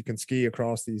summer, you know, so you can ski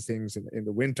across these things in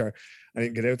the winter and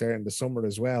you can get out there in the summer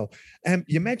as well.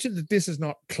 You mentioned that this is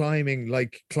not climbing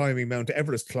like climbing Mount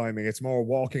Everest climbing. It's more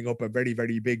walking up a very,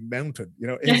 very big mountain. You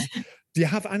know, do you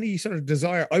have any sort of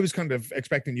desire? I was kind of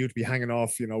expecting you to be hanging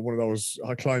off, you know, one of those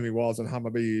climbing walls in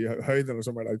Hammarby Höjden or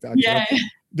somewhere like that. Yeah. You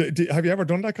know? Have you ever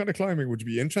done that kind of climbing? Would you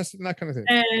be interested in that kind of thing?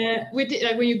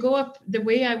 When you go up, the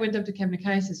way I went up to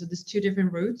Kebnekaise, so there's two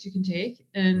different routes you can take.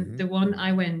 And the one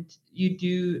I went, you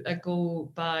do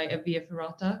go by a via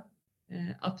ferrata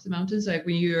up the mountain. So like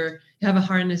when you have a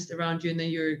harness around you and then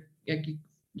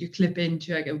you clip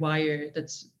into like a wire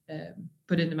that's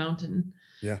put in the mountain.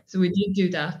 Yeah. So we did do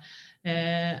that.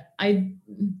 I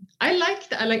liked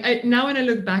that. Now when I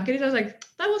look back at it, I was like,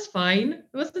 that was fine. It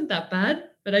wasn't that bad.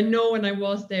 But I know when I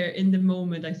was there in the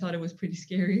moment, I thought it was pretty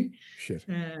scary. Shit.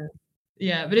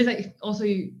 Yeah, but it's like also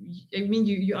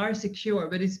you are secure,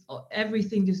 but it's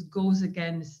everything just goes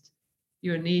against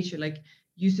your nature. Like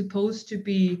you're supposed to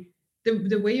be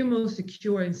the way you're most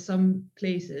secure in some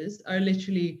places are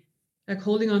literally like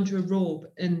holding onto a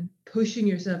rope and pushing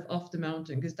yourself off the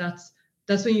mountain, because that's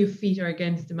when your feet are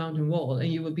against the mountain wall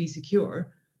and you will be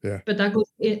secure. Yeah. But that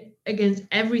goes against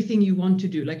everything you want to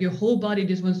do. Like your whole body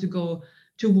just wants to go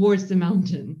towards the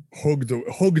mountain. Hug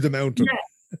the mountain. Yeah.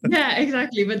 Yeah,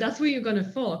 exactly. But that's where you're gonna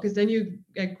fall, because then you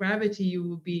like gravity, you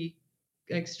will be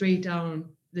like straight down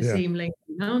the same length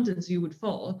of the mountain, so you would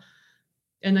fall.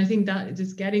 And I think that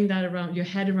just getting that around your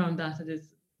head around that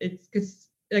it's because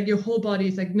like your whole body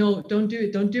is like, no, don't do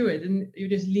it, and you're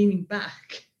just leaning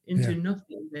back into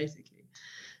nothing basically.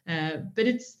 But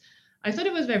I thought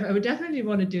it was very. I would definitely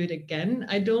want to do it again.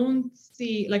 I don't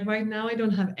see like right now. I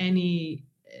don't have any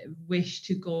wish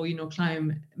to go,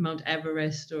 climb Mount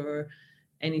Everest or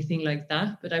anything like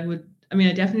that. But I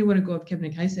definitely want to go up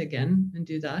Kebnekaise again and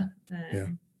do that.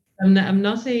 I'm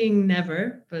not saying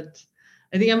never, but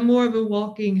I think I'm more of a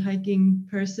walking, hiking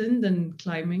person than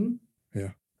climbing.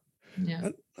 Yeah.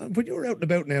 And when you're out and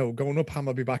about now, going up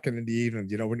Hammerby back in the evening,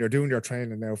 when you're doing your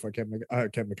training now for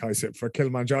Kebnekaise, for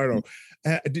Kilimanjaro,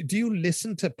 do you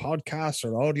listen to podcasts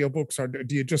or audiobooks, or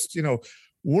do you just,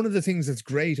 one of the things that's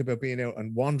great about being out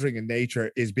and wandering in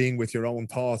nature is being with your own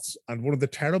thoughts. And one of the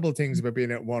terrible things about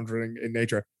being out wandering in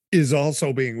nature is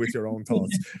also being with your own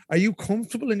thoughts. Are you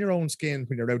comfortable in your own skin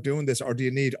when you're out doing this, or do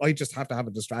you I just have to have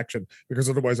a distraction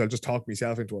because otherwise I'll just talk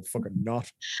myself into a fucking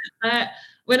knot?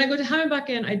 When I go to Hammerback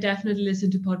in, I definitely listen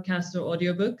to podcasts or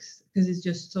audiobooks because it's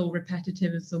just so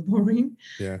repetitive and so boring.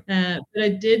 Yeah. But I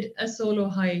did a solo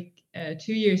hike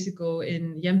 2 years ago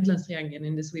in Jämtlandstriangeln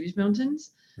in the Swedish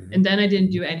mountains. Mm-hmm. And then I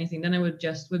didn't do anything. Then I would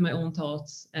just with my own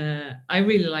thoughts. I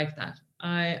really like that.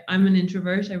 I'm an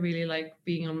introvert. I really like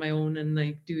being on my own and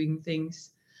like doing things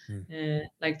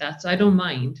like that. So I don't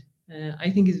mind. I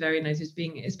think it's very nice just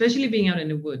especially being out in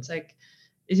the woods. Like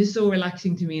it's just so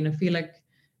relaxing to me, and I feel like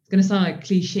it's gonna sound like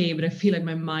cliche, but I feel like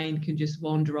my mind can just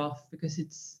wander off because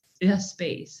it has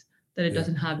space that it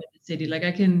doesn't have in the city. Like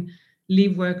I can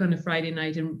leave work on a Friday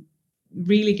night and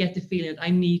really get the feeling that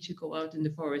I need to go out in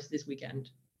the forest this weekend.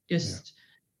 Just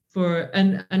for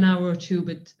an hour or two,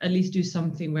 but at least do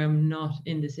something where I'm not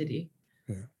in the city.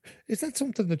 Yeah. Is that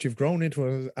something that you've grown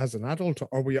into as an adult,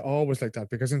 or were you always like that?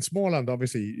 Because in Smallland,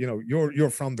 obviously, you're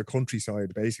from the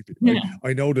countryside, basically. Right? Yeah.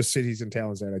 I know the cities and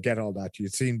towns there. I get all that.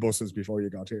 You'd seen buses before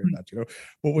you got here, and that,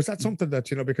 But was that something that,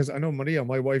 because I know Maria,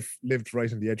 my wife, lived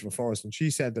right on the edge of a forest, and she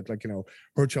said that, like,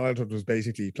 her childhood was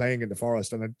basically playing in the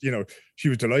forest, and she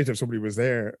was delighted if somebody was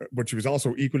there, but she was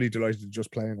also equally delighted to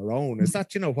just play on her own. Is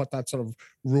that, what that sort of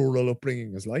rural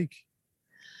upbringing is like?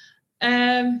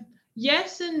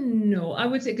 Yes and no. I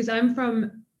would say because I'm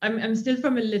still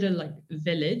from a little like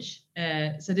village, so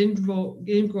I didn't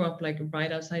grow up like right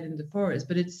outside in the forest.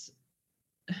 But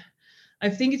I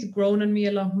think it's grown on me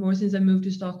a lot more since I moved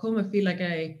to Stockholm. I feel like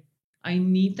I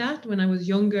need that. When I was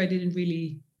younger, I didn't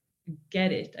really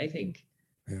get it. I think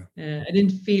I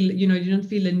didn't feel you don't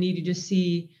feel the need. You just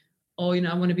see, I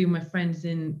want to be with my friends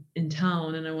in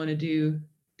town, and I want to do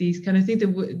these kind of things.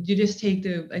 You just take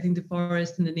the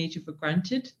forest and the nature for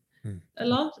granted a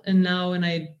lot. And now when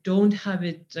I don't have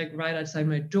it like right outside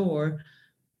my door,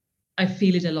 I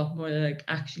feel it a lot more. Like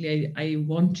actually I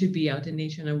want to be out in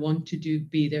nature, and I want to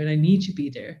be there, and I need to be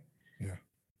there. Yeah.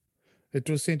 It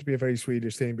does seem to be a very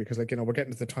Swedish thing because, like, we're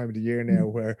getting to the time of the year now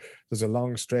where there's a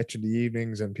long stretch in the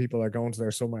evenings and people are going to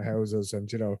their summer houses. And,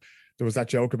 there was that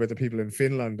joke about the people in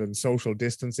Finland and social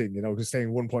distancing, just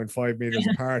staying 1.5 meters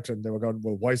apart, and they were going,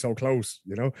 well, why so close,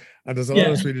 And there's a lot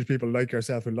of Swedish people like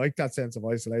yourself who like that sense of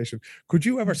isolation. Could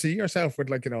you ever see yourself with,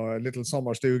 like, a little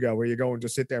summer stuga where you go and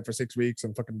just sit there for 6 weeks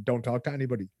and fucking don't talk to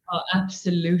anybody? Oh,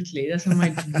 absolutely. That's my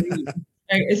dream.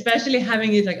 Like, especially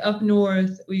having it like up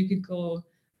north where you could go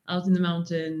out in the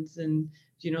mountains and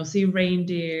see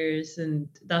reindeers, and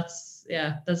that's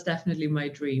definitely my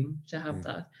dream to have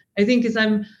that. I think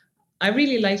because I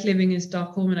really like living in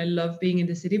Stockholm and I love being in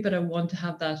the city, but I want to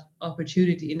have that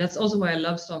opportunity, and that's also why I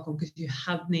love Stockholm, because you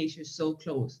have nature so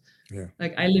close.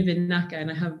 Like I live in Nacka and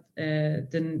I have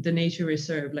the nature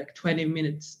reserve like 20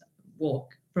 minutes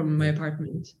walk from my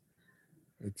apartment.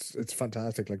 It's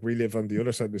fantastic. Like we live on the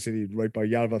other side of the city, right by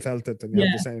Järvafeltet, and you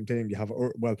have the same thing. You have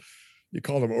you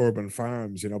call them urban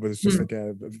farms, you know, but it's just like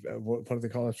what do they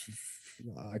call it?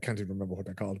 I can't even remember what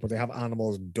they're called, but they have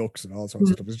animals and ducks and all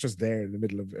sorts of stuff. It's just there in the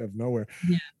middle of nowhere.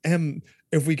 Yeah.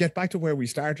 If we get back to where we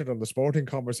started on the sporting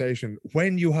conversation,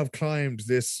 when you have climbed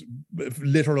this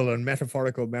literal and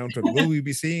metaphorical mountain, will we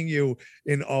be seeing you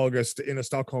in August in a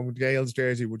Stockholm Gales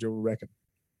jersey, would you reckon?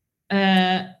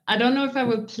 I don't know if I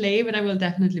will play, but I will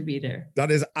definitely be there.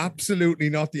 That is absolutely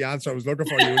not the answer I was looking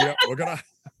for, Julia. We're going to have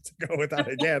to go with that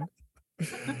again.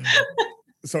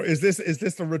 So is this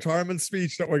the retirement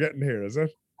speech that we're getting here, is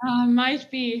it? Might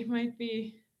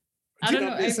be. I don't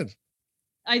know.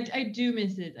 I do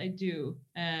miss it. I do.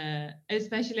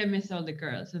 Especially I miss all the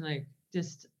girls and like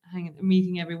just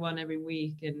meeting everyone every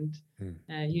week and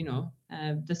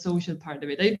the social part of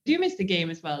it. I do miss the game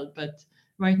as well, but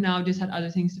right now I've just had other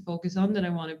things to focus on that I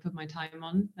want to put my time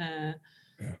on.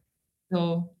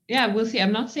 So yeah, we'll see.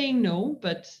 I'm not saying no,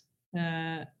 but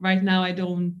right now I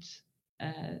don't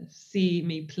see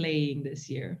me playing this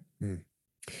year.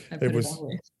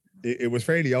 It was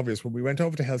fairly obvious when we went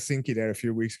over to Helsinki there a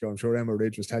few weeks ago. I'm sure Emma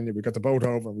Ridge was telling you, we got the boat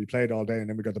over and we played all day and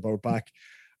then we got the boat back.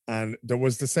 And there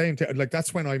was the same thing. Like,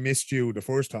 that's when I missed you the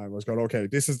first time. I was going, okay,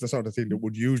 this is the sort of thing that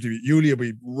would usually be, Julia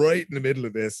be right in the middle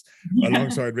of this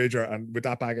alongside Ridger and with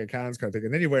that bag of cans kind of thing.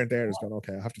 And then you weren't there. It's going,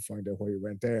 okay, I have to find out why you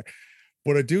went there.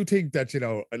 But I do think that, you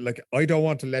know, like, I don't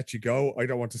want to let you go. I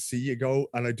don't want to see you go.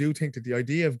 And I do think that the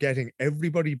idea of getting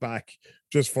everybody back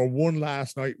just for one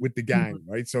last night with the gang,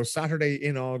 right? So Saturday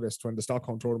in August, when the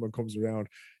Stockholm tournament comes around,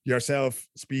 yourself,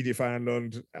 Speedy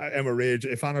Fanlund, Emma Ridge,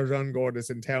 if Anna Rungård is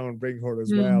in town, bring her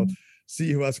as well.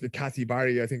 See who else. Kathy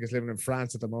Barry, I think, is living in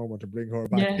France at the moment, to bring her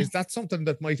back. Yeah. Is that something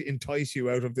that might entice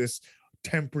you out of this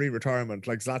temporary retirement,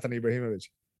 like Zlatan Ibrahimovic?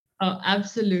 Oh,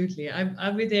 absolutely.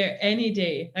 I'll be there any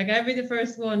day. Like, I'll be the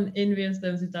first one in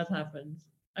Wheelstones if that happens.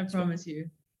 I promise you.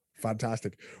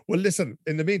 Fantastic. Well, listen,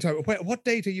 in the meantime, what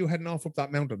date are you heading off up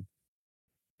that mountain?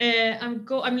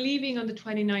 I'm leaving on the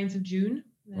 29th of June.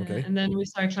 Okay. And then we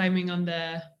start climbing on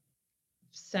the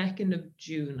 2nd of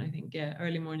June, I think. Yeah,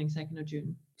 early morning, 2nd of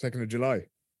June. 2nd of July.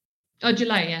 Oh,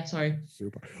 July, yeah, sorry.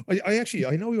 Super.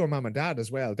 I know your mom and dad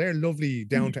as well. They're lovely,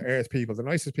 down-to-earth people, the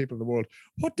nicest people in the world.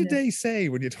 What did they say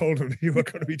when you told them you were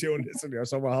going to be doing this in your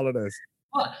summer holidays?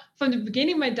 Well, from the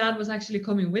beginning, my dad was actually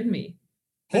coming with me.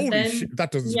 Holy shit,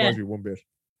 that doesn't surprise me one bit.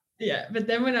 Yeah, but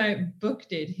then when I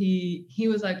booked it, he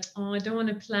was like, oh, I don't want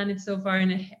to plan it so far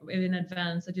in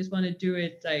advance. I just want to do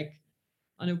it like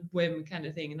on a whim kind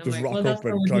of thing. And I'm just like, rock well, up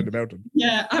and climb the mountain.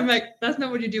 Yeah, I'm like, that's not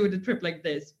what you do with a trip like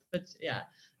this. But yeah.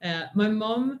 My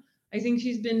mom, I think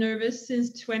she's been nervous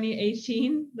since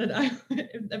 2018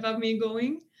 about me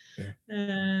going.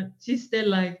 Yeah. She's still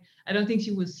like, I don't think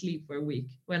she will sleep for a week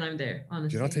when I'm there, honestly.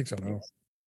 Do you not think so? No.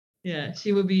 Yeah,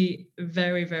 she will be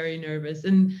very, very nervous.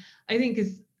 And I think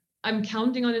I'm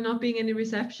counting on it not being any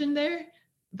reception there,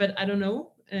 but I don't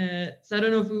know. So I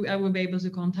don't know if I will be able to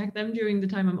contact them during the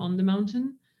time I'm on the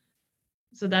mountain.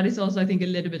 So that is also, I think, a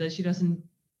little bit that she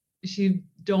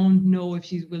don't know if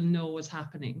she will know what's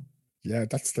happening. Yeah,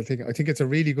 that's the thing. I think it's a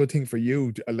really good thing for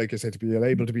you, like I said, to be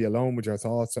able to be alone with your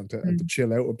thoughts and to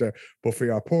chill out up there. But for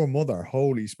your poor mother,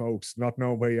 holy smokes, not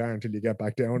knowing where you are until you get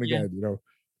back down again, you know,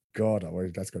 God,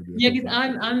 that's going to be. Yeah, because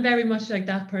I'm very much like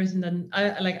that person. And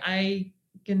I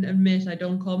can admit I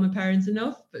don't call my parents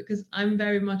enough because I'm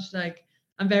very much like,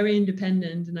 I'm very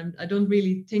independent and I don't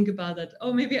really think about that.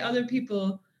 Oh, maybe other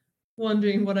people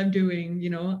wondering what I'm doing, you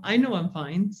know. I know I'm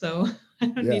fine, so I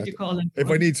don't need to call them. If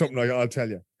I need something, I'll tell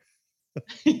you.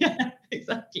 Yeah,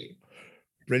 exactly.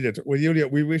 Brilliant. Well, Julia,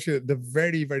 we wish you the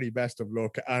very, very best of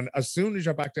luck. And as soon as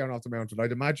you're back down off the mountain,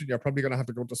 I'd imagine you're probably going to have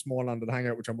to go to Småland and hang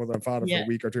out with your mother and father for a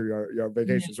week or two, your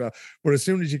vacation as well. But as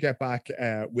soon as you get back,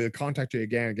 we'll contact you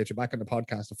again and get you back on the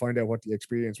podcast to find out what the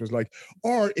experience was like.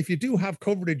 Or if you do have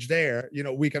coverage there, you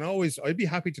know, we can always, I'd be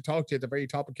happy to talk to you at the very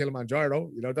top of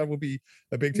Kilimanjaro. You know, that would be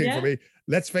a big thing for me.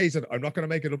 Let's face it, I'm not going to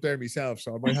make it up there myself,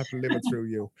 so I might have to live it through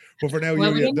you. But for now,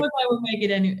 Julia, I will make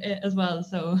it as well.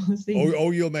 So see.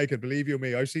 Oh, you'll make it. Believe you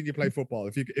me. I've seen you play football.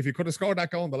 If you could have scored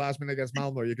that goal in the last minute against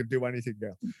Malmo, you could do anything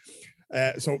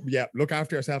there. So yeah, look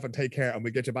after yourself and take care, and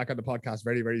we'll get you back on the podcast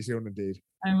very, very soon indeed.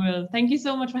 I will. Thank you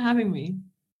so much for having me.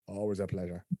 Always a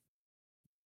pleasure.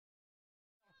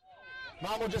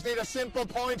 Malmo just need a simple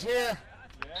point here.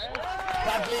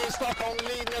 That leaves Stockholm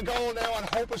leading a goal now, and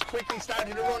hope is quickly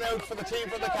starting to run out for the team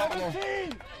from the capital.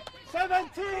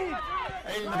 17!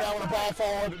 Aiming down the ball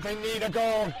forward, they need a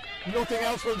goal. Nothing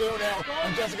else will do now.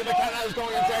 And Jessica McKenna is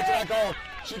going in search of that goal.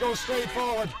 She goes straight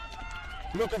forward,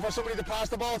 looking for somebody to pass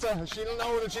the ball to. She'll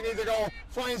know that she needs a goal.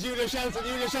 Finds Julia Shelton.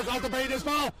 Julia Shelton has to bury this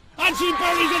ball, and she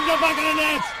buries it in the back of the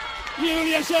net.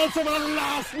 Julia Schultz on a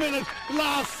last minute,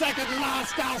 last second,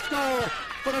 last gasp goal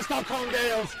for the Stockholm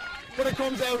Gales. But it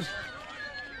comes out.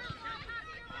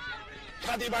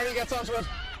 Kathy Barry gets onto it.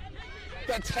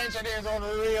 The tension here is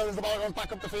unreal as the ball goes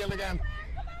back up the field again.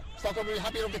 Stockholm will be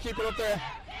happy enough to keep it up there.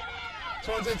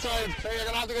 Turns inside. So you're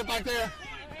going to have to get back there.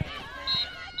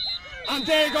 And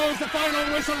there goes the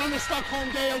final whistle, and the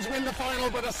Stockholm Gales win the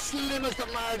final by the slimmest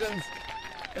of margins.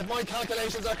 If my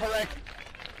calculations are correct,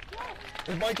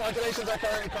 they won it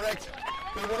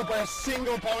by a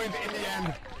single point in the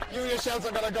end. Julia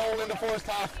Shelton got a goal in the first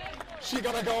half. She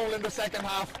got a goal in the second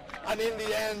half. And in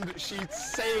the end, she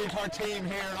saved her team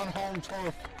here on home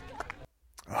turf.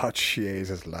 Oh,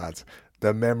 Jesus, lads.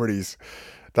 The memories.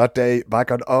 That day, back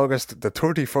on August the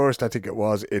 31st, I think it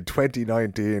was, in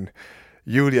 2019,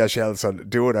 Julia Shelton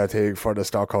doing her thing for the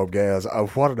Stockholm Gales. And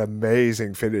what an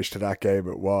amazing finish to that game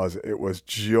it was. It was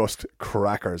just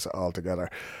crackers altogether.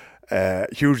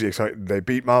 Hugely exciting. They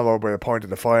beat Malmo by a point in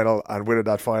the final, and winning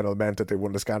that final meant that they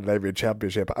won the Scandinavian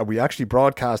Championship. And we actually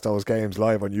broadcast those games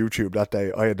live on YouTube that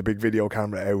day. I had the big video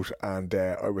camera out, and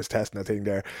I was testing a thing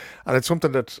there. And it's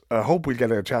something that I hope we'll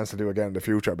get a chance to do again in the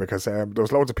future, because there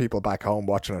was loads of people back home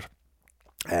watching it.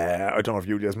 I don't know if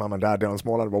Julia's mum and dad down in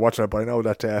Småland were watching it, but I know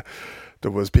that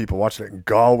there was people watching it in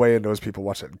Galway, and there was people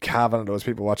watching it in Cavan, and there was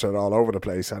people watching it all over the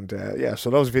place. And so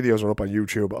those videos are up on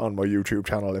YouTube, on my YouTube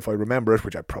channel. If I remember it,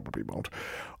 which I probably won't,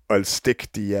 I'll stick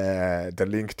the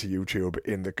link to YouTube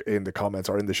in the comments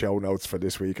or in the show notes for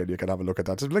this week, and you can have a look at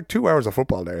that. There's like 2 hours of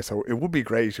football there, so it would be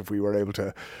great if we were able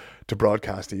to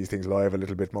broadcast these things live a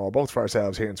little bit more, both for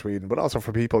ourselves here in Sweden, but also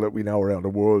for people that we know around the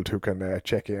world who can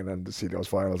check in and see those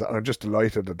finals. And I'm just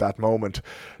delighted that moment,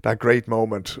 that great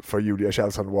moment for Julia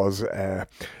Shelton, was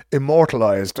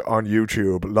immortalised on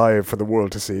YouTube live for the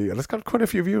world to see, and it's got quite a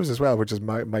few views as well, which is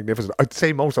magnificent. I'd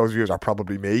say most of those views are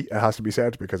probably me, it has to be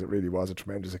said, because it really was a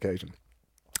tremendous occasion.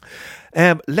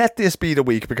 Let this be the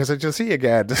week, because as you'll see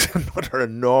again, this is another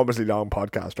enormously long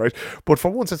podcast, right? But for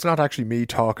once, it's not actually me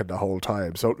talking the whole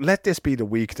time. So let this be the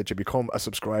week that you become a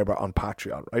subscriber on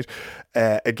Patreon, right?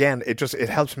 Again, it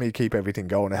helps me keep everything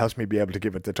going. It helps me be able to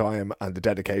give it the time and the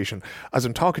dedication. As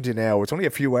I'm talking to you now, it's only a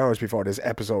few hours before this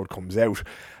episode comes out.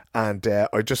 And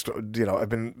I just,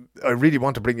 I really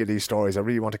want to bring you these stories. I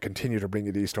really want to continue to bring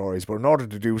you these stories. But in order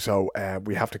to do so,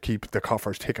 we have to keep the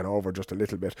coffers ticking over just a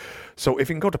little bit. So if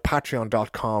you can go to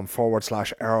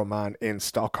patreon.com/Arrowman in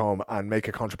Stockholm and make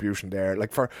a contribution there,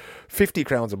 like for 50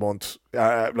 crowns a month,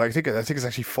 I think it's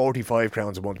actually 45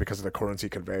 crowns a month because of the currency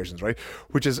conversions, right?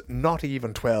 Which is not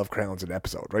even 12 crowns an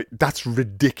episode, right? That's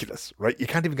ridiculous, right? You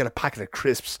can't even get a packet of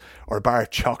crisps or a bar of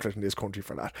chocolate in this country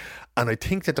for that. And I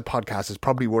think that the podcast is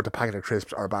probably worth a packet of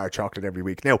crisps or a bar of chocolate every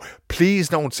week. Now, please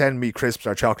don't send me crisps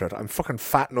or chocolate. I'm fucking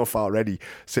fat enough already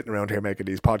sitting around here making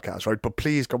these podcasts, right? But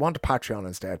please go on to Patreon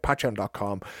instead,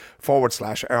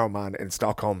 patreon.com/Arrowman in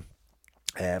Stockholm.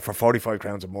 For 45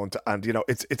 crowns a month, and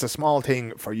it's a small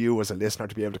thing for you as a listener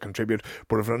to be able to contribute,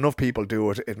 but if enough people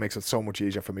do it, it makes it so much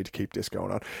easier for me to keep this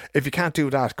going on. If you can't do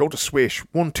that, go to Swish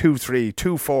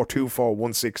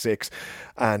 123-2424-166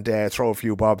 and throw a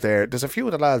few bob there. There's a few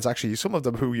of the lads, actually, some of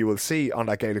them who you will see on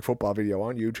that Gaelic football video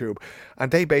on YouTube,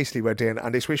 and they basically went in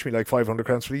and they swished me like 500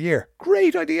 crowns for the year.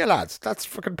 Great idea, lads. That's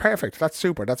fucking perfect. That's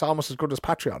super. That's almost as good as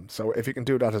Patreon. So if you can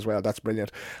do that as well, that's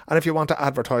brilliant. And if you want to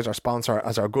advertise our sponsor,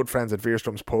 as our good friends at Veerström's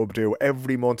Pub do,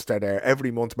 every month they're there. Every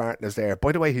month Martin is there.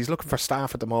 By the way, he's looking for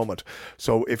staff at the moment.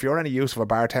 So if you're any use of a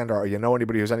bartender, or you know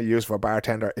anybody who's any use for a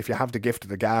bartender, if you have the gift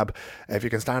of the gab, if you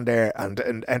can stand there and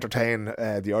entertain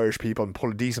the Irish people and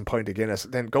pull a decent pint of Guinness,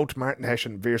 then go to Martin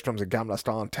Hessian, Veerström's in Gamla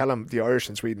Stan. Tell him the Irish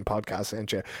in Sweden podcast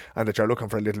sent you, and that you're looking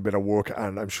for a little bit of work,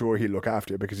 and I'm sure he'll look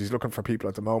after you, because he's looking for people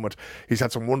at the moment. He's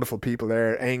had some wonderful people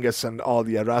there, Angus and all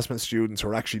the Erasmus students who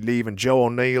are actually leaving. Joe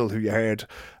O'Neill, who you heard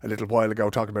a little while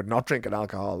ago talking about not drinking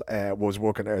alcohol, was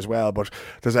working there as well. But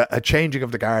there's a changing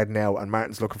of the guard now, and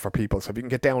Martin's looking for people. So if you can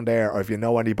get down there, or if you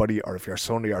know anybody, or if your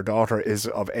son or your daughter is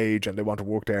of age and they want to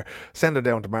work there, send it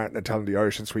down to Martin and tell him the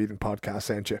Irish in Sweden podcast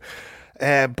sent you.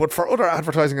 But for other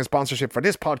advertising and sponsorship for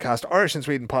this podcast, Irish in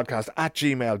Sweden podcast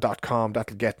 @gmail.com,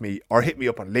 that'll get me, or hit me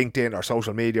up on LinkedIn or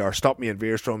social media, or stop me in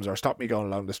Veerström's, or stop me going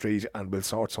along the street, and we'll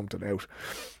sort something out.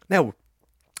 Now,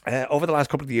 over the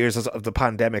last couple of years of the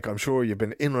pandemic, I'm sure you've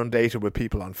been inundated with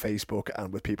people on Facebook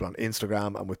and with people on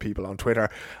Instagram and with people on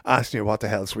Twitter asking you what the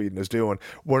hell Sweden is doing.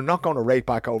 We're not going to rake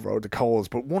back over the coals,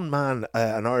 but one man,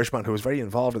 an Irishman who was very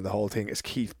involved in the whole thing, is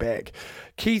Keith Begg.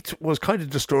 Keith was kind of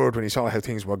disturbed when he saw how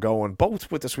things were going,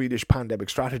 both with the Swedish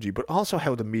pandemic strategy, but also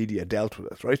how the media dealt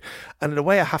with it, right? And in a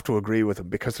way, I have to agree with him,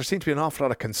 because there seems to be an awful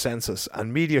lot of consensus,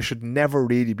 and media should never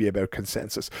really be about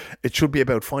consensus. It should be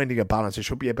about finding a balance. It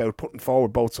should be about putting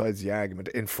forward both both sides of the argument,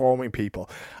 informing people,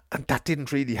 and that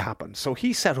didn't really happen. So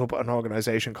he set up an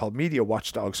organisation called Media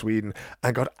Watchdog Sweden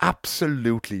and got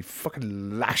absolutely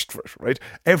fucking lashed for it, right?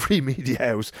 Every media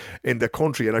house in the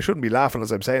country, and I shouldn't be laughing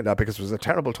as I'm saying that because it was a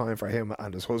terrible time for him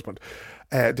and his husband,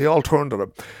 they all turned on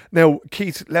him. Now,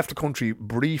 Keith left the country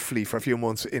briefly for a few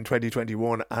months in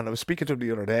 2021, and I was speaking to him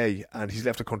the other day, and he's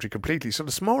left the country completely. So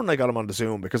this morning I got him on the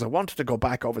Zoom because I wanted to go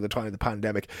back over the time of the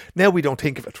pandemic. Now we don't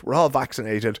think of it. We're all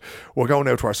vaccinated. We're going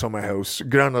out to our summer house.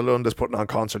 Grana Lund is putting on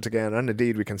concerts again, and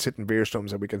indeed we can sit in beer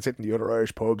stums and we can sit in the other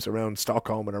Irish pubs around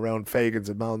Stockholm and around Fagans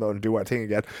and Malmo and do our thing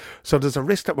again. So there's a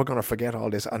risk that we're going to forget all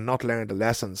this and not learn the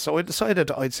lessons. So I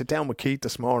decided I'd sit down with Keith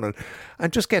this morning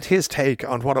and just get his take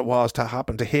on what it was to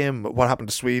happen to him, what happened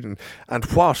to Sweden, and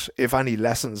what, if any,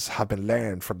 lessons have been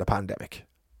learned from the pandemic.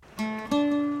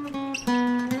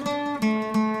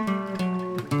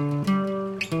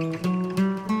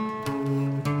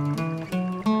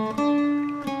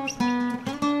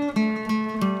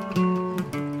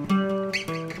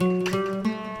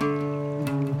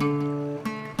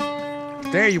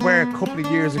 There you were a couple of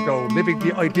years ago, living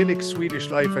the idyllic Swedish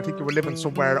life. I think you were living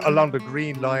somewhere along the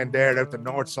Green Line there out the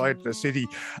north side of the city.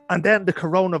 And then the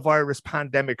coronavirus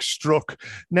pandemic struck.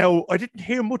 Now, I didn't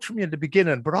hear much from you in the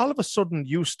beginning, but all of a sudden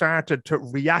you started to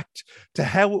react to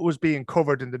how it was being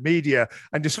covered in the media,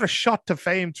 and you sort of shot to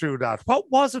fame through that. What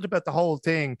was it about the whole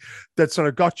thing that sort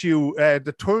of got you,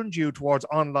 that turned you towards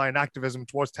online activism,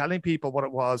 towards telling people what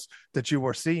it was that you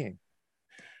were seeing?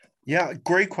 Yeah,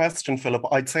 great question, Philip.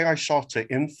 I'd say I shot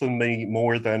to infamy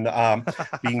more than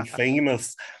being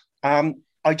famous.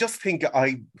 I just think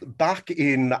back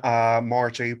in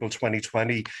March, April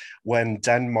 2020, when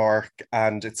Denmark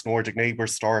and its Nordic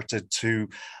neighbours started to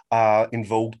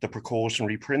invoke the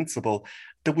precautionary principle,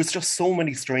 there was just so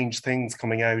many strange things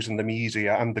coming out in the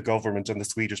media and the government and the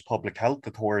Swedish Public Health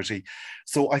Authority.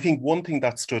 So I think one thing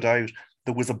that stood out,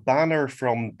 there was a banner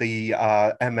from the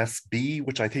MSB,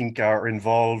 which I think are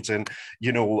involved in,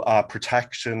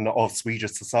 protection of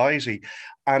Swedish society.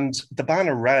 And the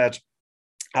banner read,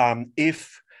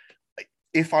 if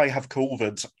I have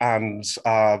COVID and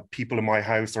people in my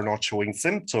house are not showing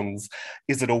symptoms,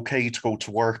 is it okay to go to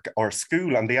work or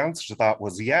school? And the answer to that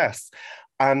was yes.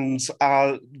 And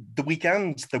the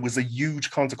weekend, there was a huge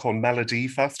concert called Melody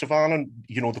Festival, and,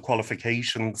 the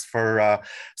qualifications for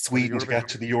Sweden to get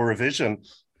to the Eurovision.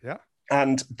 Yeah.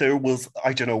 And there was,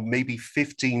 I don't know, maybe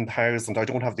 15,000, I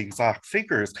don't have the exact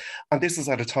figures. And this is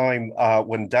at a time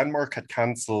when Denmark had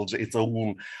cancelled its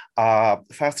own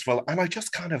festival. And I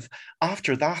just kind of,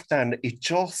 after that then, it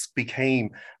just became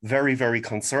very, very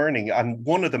concerning. And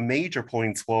one of the major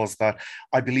points was that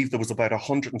I believe there was about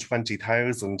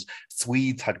 120,000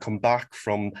 Swedes had come back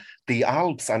from the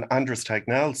Alps, and Anders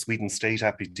Tegnell, Sweden's state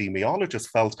epidemiologist,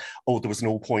 felt, there was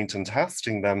no point in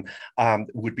testing them.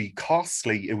 It would be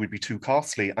costly, it would be too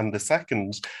costly. And the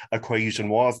second equation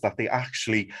was that they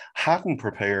actually hadn't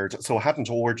prepared, so hadn't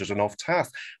ordered enough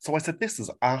tests. So I said, this is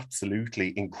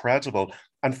absolutely incredible.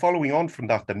 And following on from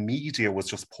that, the media was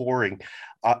just pouring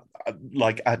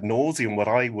like ad nauseum. What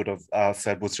I would have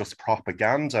said was just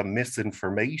propaganda,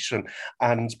 misinformation.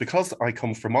 And because I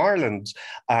come from Ireland,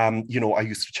 I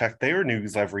used to check their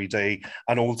news every day,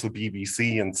 and also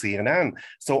BBC and CNN.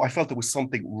 So I felt there was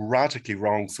something radically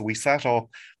wrong. So we set up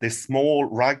this small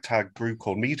ragtag group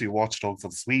called Media Watchdogs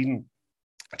of Sweden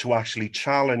to actually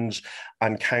challenge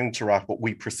and counteract what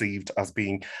we perceived as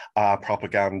being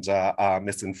propaganda,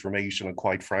 misinformation, and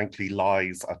quite frankly,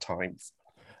 lies at times.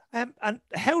 And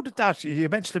how did that, you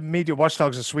mentioned the Media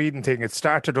Watchdogs of Sweden thing, it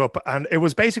started up and it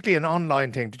was basically an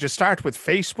online thing. Did you start with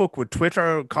Facebook, with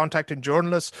Twitter, contacting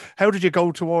journalists? How did you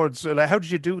go towards, how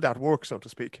did you do that work, so to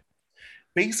speak?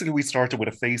 Basically, we started with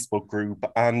a Facebook group,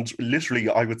 and literally,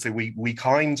 I would say we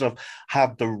kind of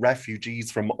had the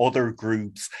refugees from other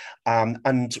groups,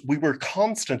 and we were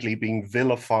constantly being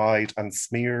vilified and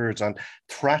smeared and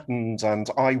threatened, and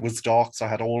I was doxxed. I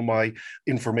had all my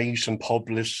information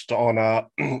published on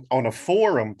a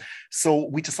forum. So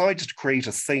we decided to create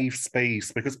a safe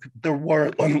space because there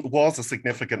was a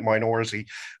significant minority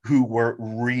who were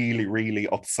really, really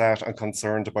upset and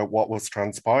concerned about what was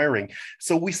transpiring.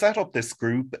 So we set up this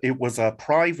group. It was a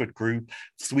private group.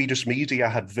 Swedish media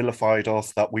had vilified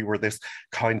us that we were this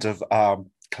kind of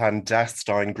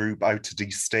clandestine group out to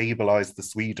destabilize the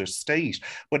Swedish state.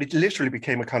 But it literally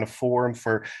became a kind of forum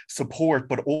for support,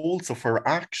 but also for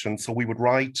action. So we would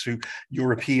write to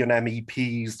European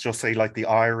MEPs, just say like the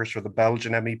Irish or the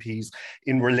Belgian MEPs,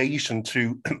 in relation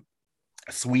to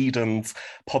Sweden's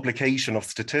publication of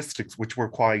statistics, which were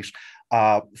quite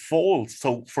falls.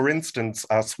 So, for instance,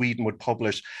 Sweden would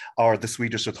publish, or the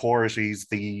Swedish authorities,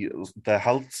 the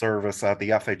health service, the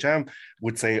FHM,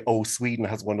 would say, oh, Sweden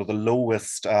has one of the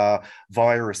lowest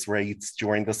virus rates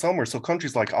during the summer. So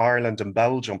countries like Ireland and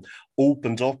Belgium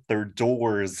opened up their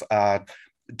doors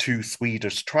to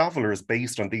Swedish travellers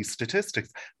based on these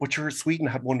statistics, but Sweden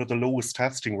had one of the lowest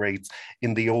testing rates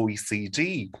in the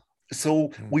OECD.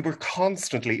 So we were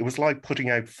constantly, it was like putting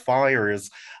out fires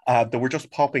that were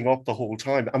just popping up the whole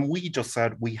time. And we just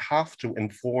said, we have to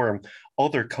inform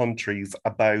other countries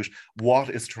about what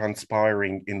is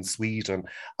transpiring in Sweden.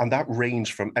 And that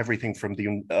ranged from everything from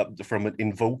from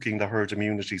invoking the herd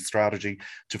immunity strategy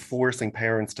to forcing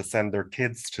parents to send their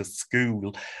kids to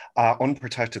school,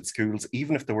 unprotected schools,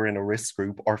 even if they were in a risk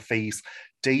group, or face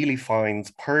daily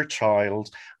fines per child.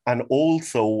 And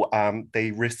also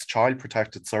they risk child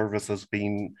protected services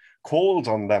being called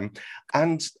on them.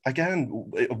 And again,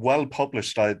 well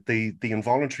published, the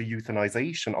involuntary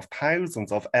euthanization of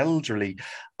thousands of elderly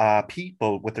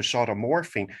people with a shot of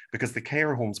morphine because the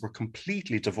care homes were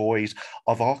completely devoid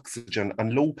of oxygen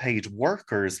and low-paid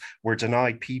workers were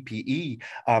denied PPE.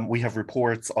 We have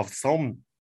reports of some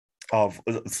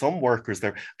workers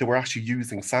there, they were actually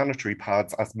using sanitary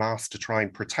pads as masks to try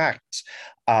and protect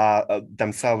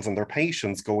themselves and their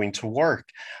patients going to work.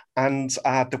 And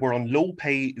they were on low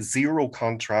pay, zero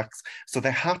contracts. So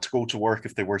they had to go to work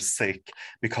if they were sick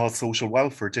because social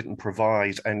welfare didn't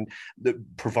provide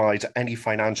any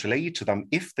financial aid to them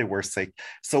if they were sick.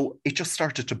 So it just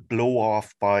started to blow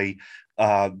off by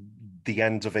the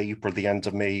end of April, the end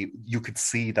of May. You could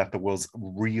see that there was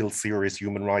real serious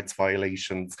human rights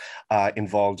violations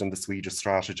involved in the Swedish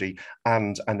strategy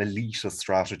and an elitist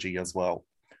strategy as well.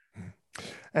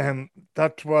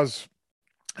 That was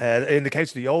in the case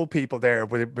of the old people there,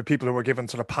 with people who were given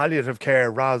sort of palliative care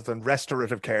rather than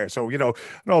restorative care. So, you know,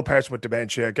 an old person with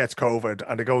dementia gets COVID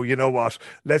and they go, you know what,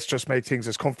 let's just make things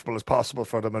as comfortable as possible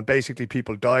for them. And basically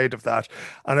people died of that.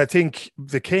 And I think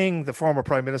the King, the former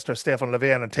Prime Minister, Stefan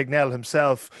Löfven, and Tegnell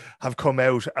himself have come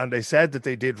out and they said that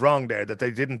they did wrong there, that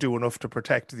they didn't do enough to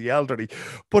protect the elderly.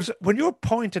 But when you're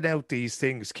pointing out these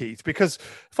things, Keith, because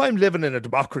if I'm living in a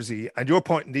democracy and you're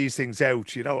pointing these things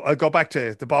out, you know, I'll go back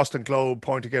to the Boston Globe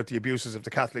pointing out the abuses of the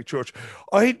Catholic Church,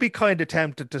 I'd be kind of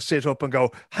tempted to sit up and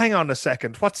go, hang on a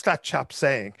second, what's that chap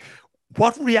saying?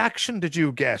 What reaction did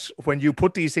you get when you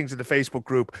put these things in the Facebook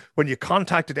group, when you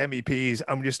contacted MEPs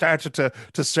and when you started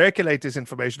to circulate this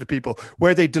information to people?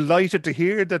 Were they delighted to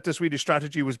hear that the Swedish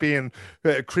strategy was being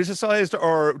criticised,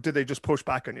 or did they just push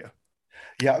back on you?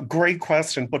 Yeah, great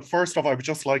question. But first off, I would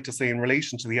just like to say in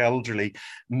relation to the elderly,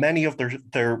 many of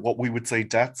their what we would say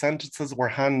death sentences were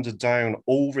handed down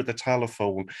over the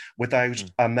telephone without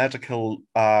a medical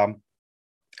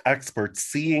experts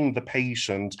seeing the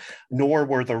patient, nor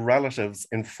were the relatives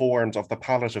informed of the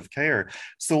palliative care.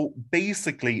 So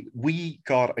basically, we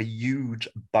got a huge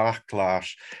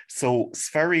backlash. So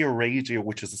Sverige Radio,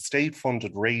 which is a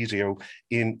state-funded radio,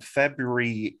 in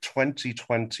February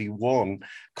 2021,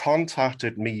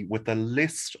 contacted me with a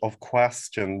list of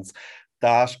questions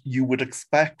that you would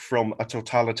expect from a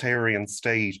totalitarian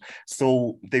state.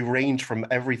 So they range from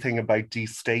everything about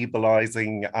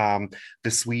destabilizing the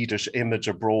Swedish image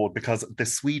abroad, because the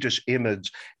Swedish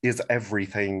image is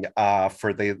everything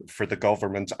for the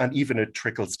government, and even it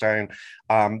trickles down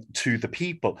to the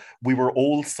people. We were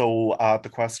also, the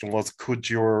question was, could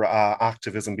your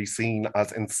activism be seen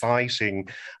as inciting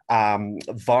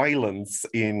violence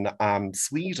in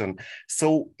Sweden?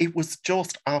 So it was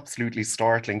just absolutely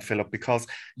startling, Philip, because,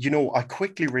 you know, I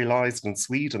quickly realized in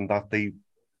Sweden that the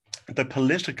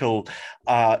political,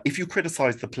 if you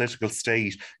criticize the political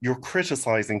state, you're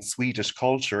criticizing Swedish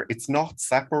culture. It's not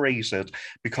separated,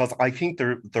 because I think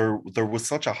there was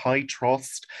such a high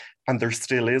trust, and there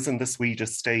still is in the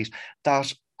Swedish state,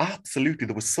 that absolutely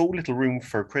there was so little room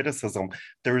for criticism.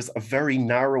 There's a very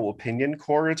narrow opinion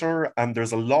corridor, and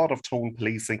there's a lot of tone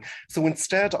policing. So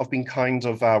instead of being kind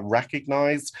of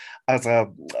recognized as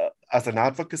an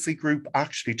advocacy group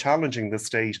actually challenging the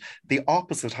state, the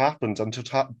opposite happened, and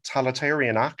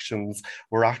totalitarian actions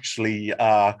were actually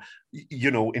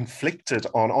inflicted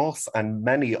on us and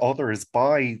many others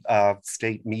by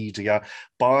state media,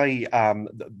 by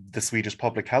the Swedish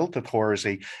Public Health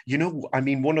Authority. You know, I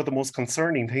mean, one of the most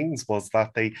concerning things was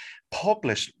that they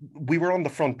published, we were on the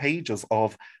front pages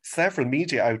of several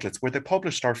media outlets where they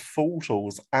published our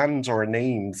photos and our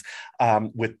names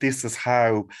with "this is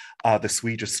how the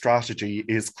Swedish strategy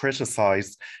is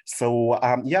criticized." So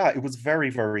yeah, it was very,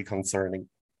 very concerning.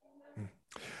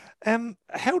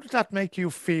 How did that make you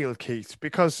feel, Keith?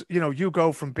 Because, you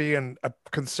go from being a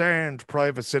concerned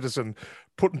private citizen,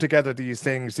 putting together these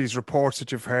things, these reports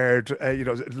that you've heard,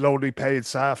 lowly paid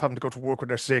staff having to go to work when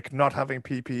they're sick, not having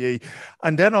PPE.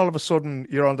 And then all of a sudden,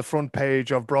 you're on the front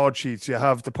page of broadsheets. You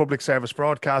have the public service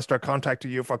broadcaster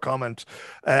contacting you for comment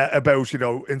about,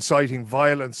 inciting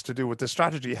violence to do with the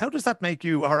strategy. How does that make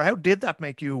you, or how did that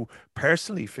make you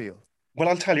personally feel? Well,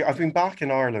 I'll tell you, I've been back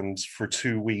in Ireland for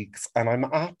 2 weeks and I'm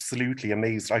absolutely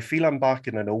amazed. I feel I'm back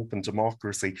in an open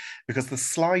democracy because the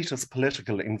slightest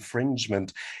political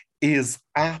infringement is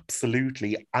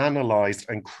absolutely analysed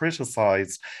and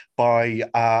criticised by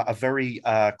a very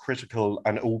critical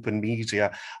and open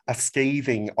media, a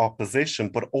scathing opposition,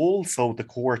 but also the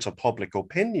court of public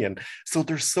opinion. So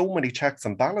there's so many checks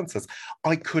and balances.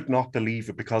 I could not believe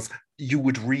it because you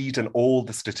would read in all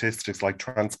the statistics like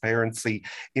Transparency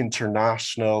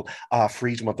International,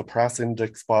 Freedom of the Press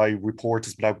Index by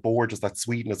Reporters Without Borders, that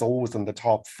Sweden is always in the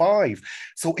top 5.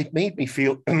 So it made me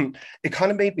feel, it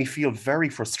kind of made me feel very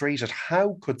frustrated.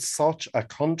 How could such a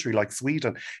country like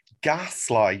Sweden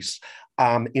gaslight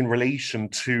in relation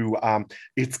to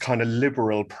its kind of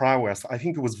liberal prowess? I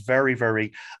think it was very,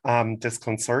 very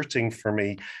disconcerting for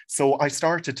me. So I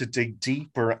started to dig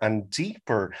deeper and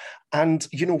deeper. And,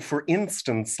 for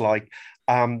instance, like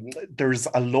there's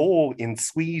a law in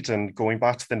Sweden going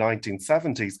back to the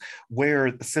 1970s where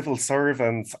the civil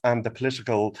servants and the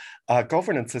political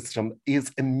governance system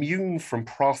is immune from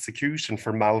prosecution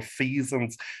for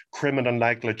malfeasance, criminal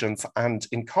negligence, and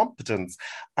incompetence.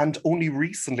 And only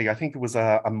recently, I think it was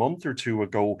a month or two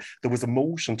ago, there was a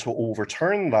motion to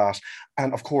overturn that.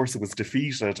 And of course, it was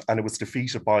defeated, and it was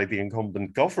defeated by the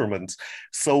incumbent government.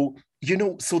 So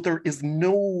so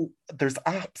there's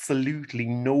absolutely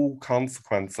no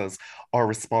consequences or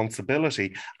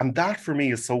responsibility. And that for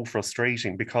me is so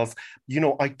frustrating because,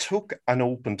 I took an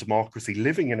open democracy,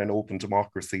 living in an open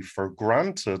democracy for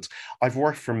granted. I've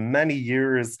worked for many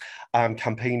years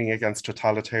campaigning against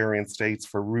totalitarian states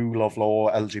for rule of law,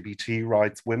 LGBT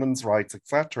rights, women's rights,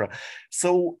 etc.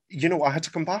 So, I had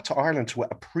to come back to Ireland to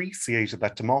appreciate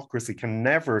that democracy can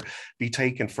never be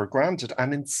taken for granted.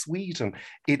 And in Sweden,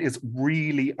 it is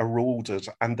really eroded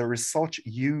and there is such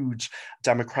huge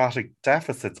democratic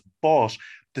deficits. But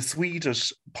the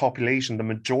Swedish population, the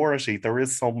majority, there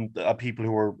is some people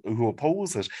who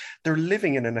oppose it. They're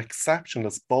living in an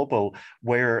exceptionalist bubble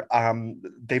where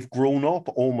they've grown up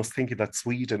almost thinking that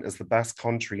Sweden is the best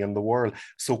country in the world.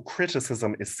 So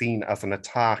criticism is seen as an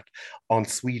attack on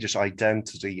Swedish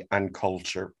identity and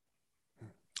culture.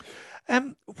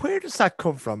 Where does that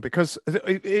come from? Because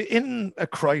in a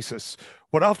crisis,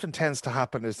 what often tends to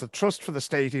happen is the trust for the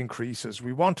state increases.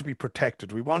 We want to be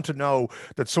protected. We want to know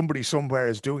that somebody somewhere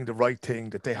is doing the right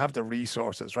thing, that they have the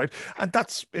resources, right? And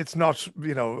it's not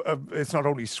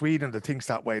only Sweden that thinks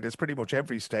that way. There's pretty much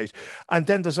every state. And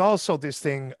then there's also this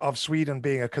thing of Sweden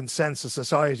being a consensus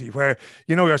society where,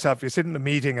 yourself, you sit in a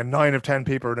meeting and 9 of 10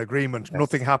 people are in agreement. Yes.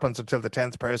 Nothing happens until the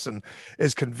 10th person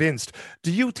is convinced.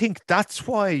 Do you think that's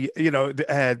why,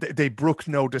 they brook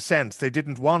no dissent? They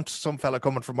didn't want some fella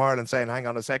coming from Ireland saying, hang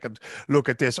on a second, look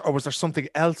at this, or was there something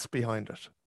else behind it?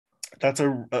 That's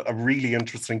a really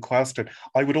interesting question.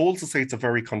 I would also say it's a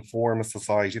very conformist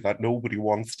society that nobody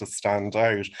wants to stand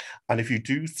out. And if you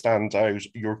do stand out,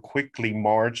 you're quickly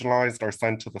marginalized or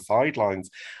sent to the sidelines.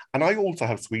 And I also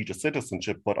have Swedish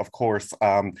citizenship, but of course,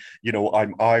 I'm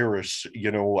Irish,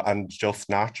 and just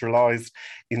naturalized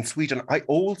in Sweden. I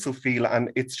also feel,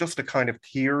 and it's just a kind of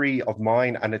theory of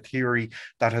mine and a theory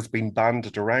that has been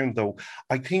banded around though,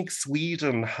 I think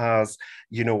Sweden has,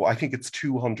 I think it's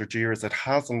 200 years, it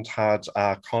hasn't had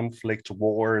conflict,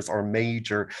 wars, or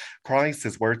major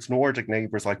crises, where its Nordic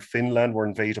neighbours like Finland were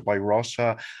invaded by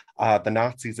Russia, the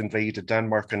Nazis invaded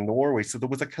Denmark and Norway. So there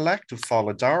was a collective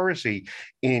solidarity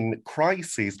in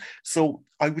crises. So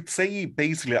I would say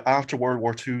basically after World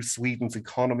War II, Sweden's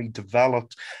economy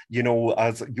developed,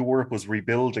 as Europe was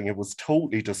rebuilding, it was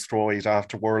totally destroyed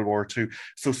after World War II.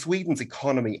 So Sweden's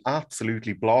economy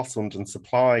absolutely blossomed and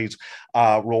supplied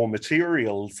raw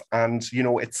materials. And,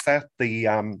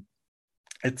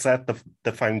 it set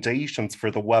the foundations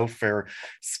for the welfare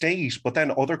state. But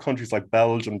then other countries like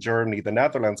Belgium, Germany, the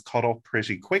Netherlands caught up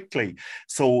pretty quickly.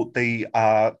 So the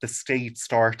state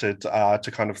started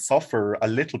to kind of suffer a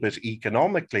little bit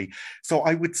economically. So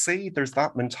I would say there's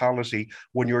that mentality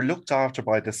when you're looked after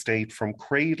by the state from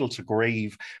cradle to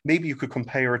grave. Maybe you could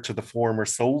compare it to the former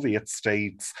Soviet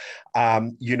states,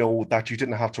 that you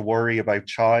didn't have to worry about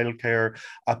childcare,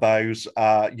 about,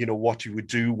 what you would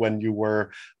do when you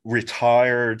were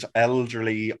retired,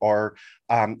 elderly, or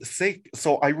sick.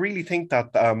 So I really think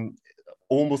that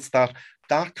almost that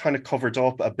that kind of covered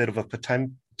up a bit of a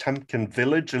Potemkin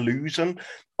village illusion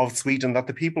of Sweden, that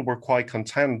the people were quite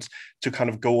content to kind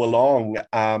of go along,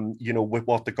 with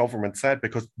what the government said,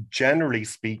 because generally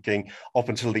speaking, up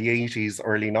until the 80s,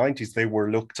 early 90s, they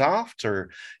were looked after,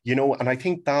 and I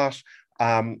think that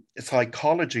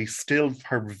psychology still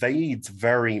pervades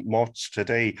very much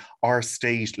today. Our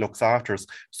state looks after us,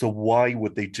 so why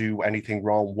would they do anything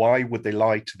wrong? Why would they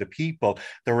lie to the people?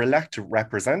 They're elected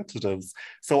representatives.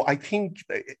 So I think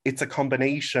it's a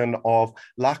combination of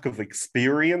lack of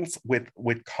experience with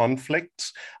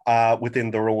conflict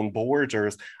within their own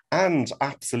borders, and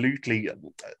absolutely,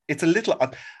 it's a little...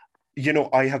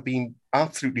 I have been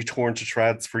absolutely torn to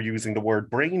shreds for using the word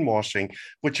brainwashing.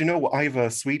 But, I have a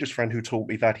Swedish friend who told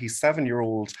me that his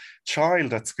 7-year-old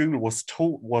child at school was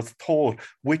taught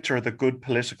which are the good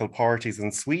political parties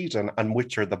in Sweden and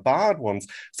which are the bad ones.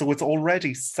 So it's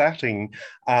already setting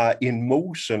in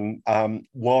motion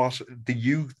what the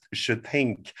youth should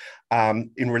think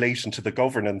in relation to the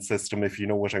governance system, if you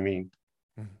know what I mean.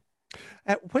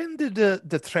 When did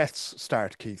the threats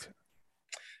start, Keith?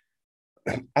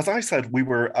 As I said, we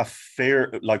were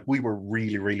we were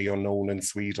really, really unknown in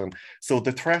Sweden. So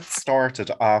the threat started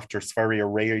after Sverige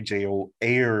Radio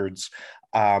aired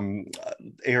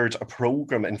a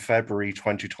program in February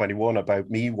 2021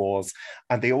 about MeWas,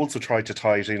 and they also tried to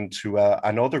tie it into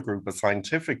another group, a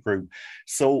scientific group.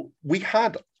 So we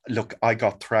had... Look, I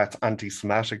got threats,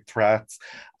 anti-Semitic threats,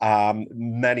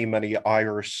 many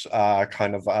Irish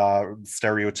kind of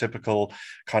stereotypical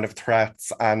kind of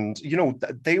threats. And,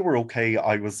 they were okay.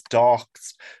 I was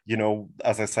doxxed,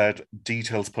 as I said,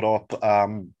 details put up,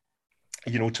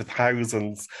 to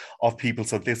thousands of people.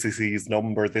 So this is his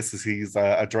number, this is his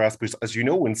address. But as you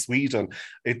know, in Sweden,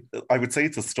 I would say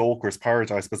it's a stalker's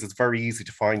paradise, because it's very easy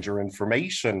to find your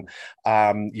information,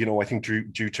 I think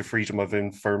due to freedom of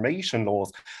information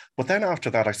laws. But then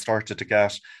after that, I started to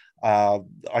get...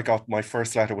 I got my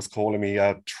first letter was calling me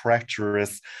a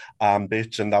treacherous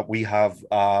bitch, and that we have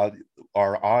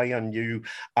our eye on you.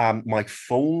 My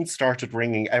phone started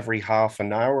ringing every half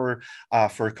an hour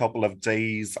for a couple of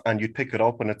days, and you'd pick it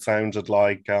up and it sounded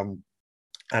like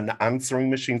an answering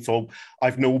machine. So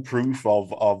I've no proof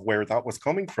of where that was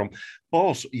coming from.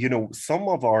 But, some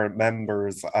of our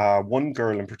members, one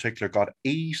girl in particular, got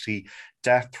 80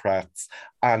 death threats,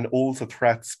 and also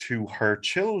threats to her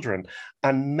children.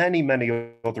 And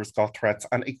many others got threats.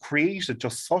 And it created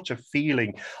just such a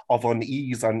feeling of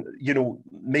unease. And,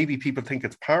 maybe people think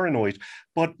it's paranoid,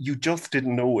 but you just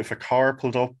didn't know if a car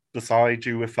pulled up beside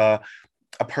you, if a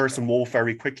person walked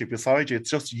very quickly beside you. It's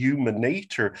just human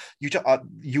nature.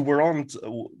 You were on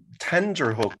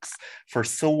tender hooks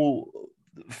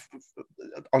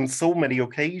on so many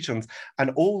occasions,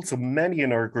 and also many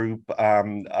in our group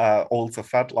also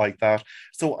felt like that.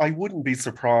 So I wouldn't be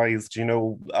surprised,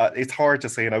 it's hard to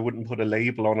say, and I wouldn't put a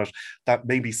label on it, that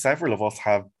maybe several of us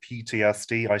have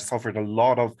PTSD. I suffered a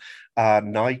lot of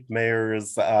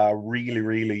nightmares,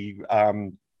 really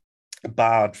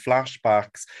bad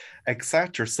flashbacks,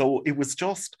 etc. So it was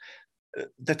just...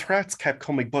 the threats kept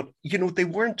coming, but they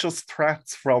weren't just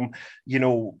threats from,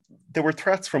 there were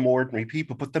threats from ordinary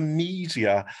people, but the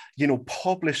media,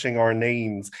 publishing our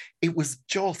names. It was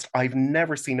just... I've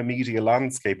never seen a media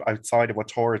landscape outside of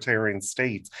authoritarian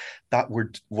states that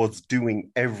was doing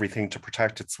everything to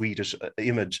protect its Swedish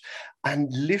image,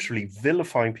 and literally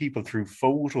vilifying people through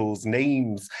photos,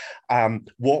 names,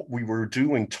 what we were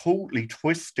doing, totally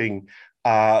twisting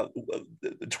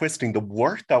the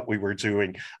work that we were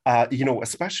doing,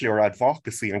 especially our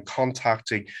advocacy, and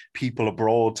contacting people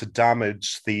abroad to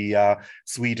damage the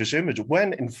Swedish image,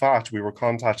 when in fact we were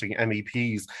contacting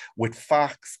MEPs with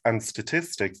facts and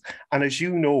statistics. And as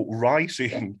you know,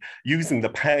 writing, using the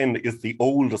pen, is the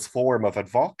oldest form of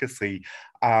advocacy.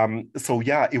 So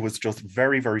yeah, it was just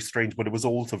very strange, but it was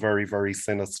also very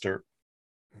sinister.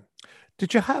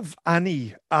 Did you have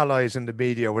any allies in the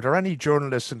media? Were there any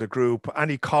journalists in the group,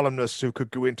 any columnists who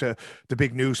could go into the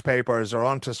big newspapers or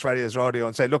onto Sveriges Radio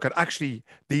and say, look, actually,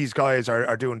 these guys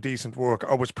are doing decent work?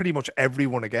 Or was pretty much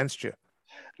everyone against you?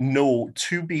 No,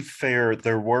 to be fair,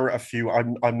 there were a few.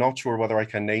 I'm not sure whether I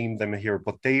can name them here,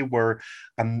 but they were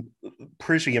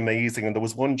pretty amazing. And there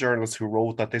was one journalist who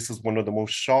wrote that this is one of the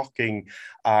most shocking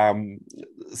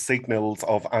signals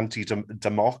of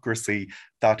anti-democracy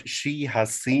that she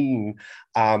has seen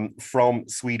from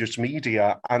Swedish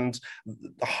media. And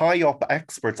high up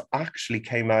experts actually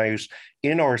came out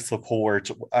in our support,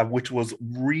 which was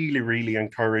really, really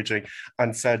encouraging,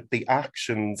 and said the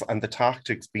actions and the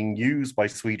tactics being used by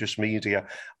Swedish media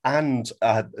and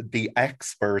the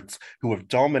experts who have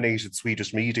dominated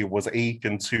Swedish media was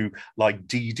akin to like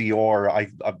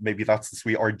DDR, maybe that's the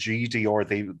Swede, or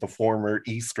GDR, the former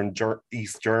East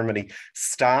Germany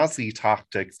Stasi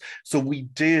tactics. So we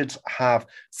did have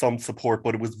some support,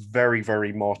 but it was very,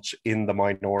 very much in the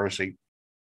minority.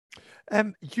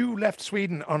 You left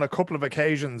Sweden on a couple of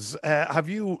occasions. Have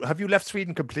you left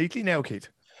Sweden completely now, Keith?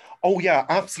 Oh yeah,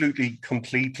 absolutely,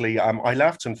 completely. I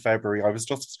left in February. I was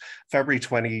just February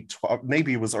 2012,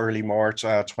 maybe it was early March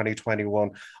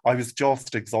 2021. I was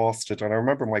just exhausted, and I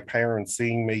remember my parents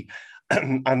seeing me,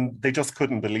 and they just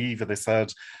couldn't believe it. They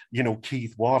said, you know,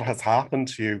 Keith, what has happened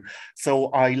to you? So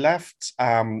I left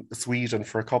Sweden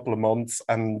for a couple of months,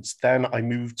 and then I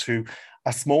moved to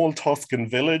a small Tuscan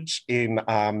village in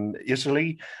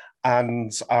Italy.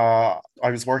 And I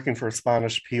was working for a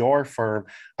Spanish PR firm,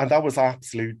 and that was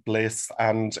absolute bliss.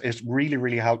 And it really,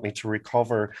 really helped me to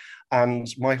recover. And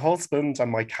my husband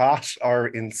and my cat are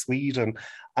in Sweden,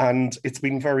 and it's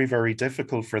been very, very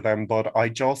difficult for them, but I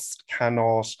just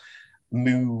cannot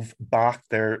move back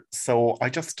there. So I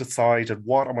just decided,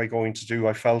 what am I going to do?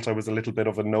 I felt I was a little bit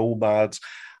of a nomad,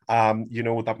 you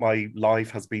know, that my life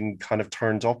has been kind of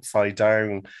turned upside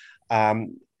down.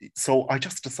 So I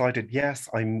just decided, yes,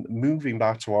 I'm moving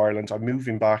back to Ireland. I'm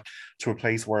moving back to a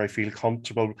place where I feel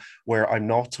comfortable, where I'm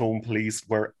not home policed,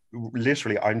 where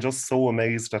literally I'm just so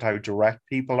amazed at how direct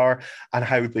people are and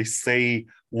how they say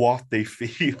what they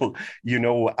feel, you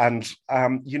know. And,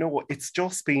 you know, it's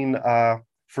just been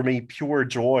for me pure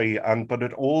joy. But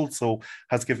it also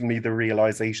has given me the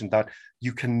realization that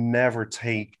you can never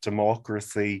take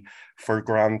democracy for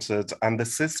granted. And the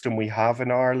system we have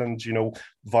in Ireland, you know,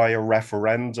 via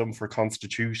referendum for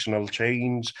constitutional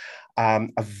change, a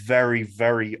very,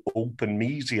 very open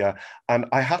media. And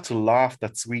I had to laugh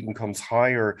that Sweden comes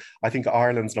higher. I think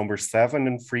Ireland's number 7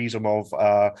 in freedom of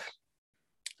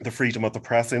the Freedom of the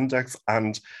Press Index,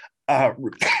 and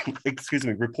excuse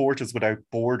me, Reporters Without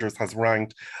Borders has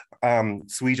ranked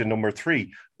Sweden number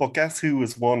 3. But guess who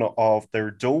is one of their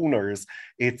donors?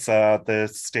 It's the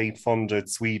state-funded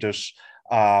Swedish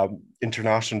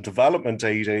International Development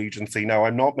Aid Agency. Now,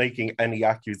 I'm not making any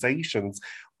accusations,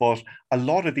 but a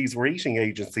lot of these rating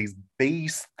agencies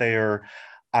base their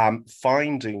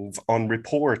findings on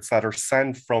reports that are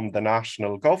sent from the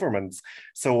national governments.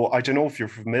 So I don't know if you're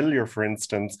familiar, for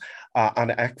instance,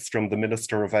 Anna Ekström, the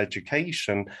Minister of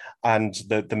Education, and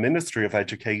the Ministry of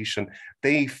Education,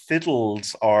 they fiddled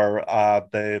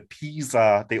the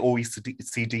PISA, the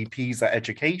OECD PISA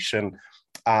education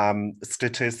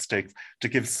statistics to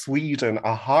give Sweden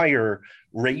a higher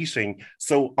rating.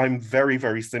 So I'm very,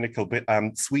 very cynical, but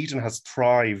Sweden has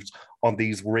thrived on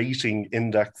these rating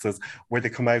indexes where they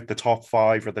come out the top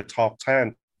 5 or the top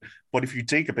 10. But if you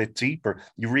dig a bit deeper,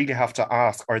 you really have to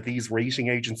ask, are these rating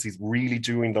agencies really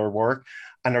doing their work?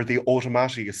 And are they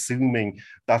automatically assuming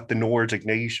that the Nordic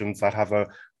nations that have an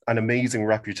amazing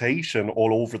reputation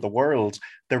all over the world,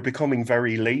 they're becoming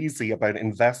very lazy about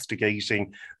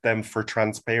investigating them for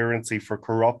transparency, for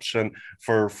corruption,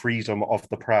 for freedom of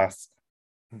the press?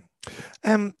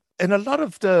 In a lot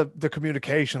of the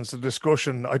communications, the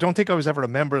discussion, I don't think I was ever a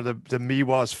member of the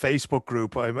MeWas Facebook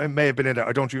group. I may have been in it.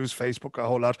 I don't use Facebook a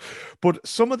whole lot. But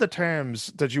some of the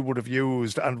terms that you would have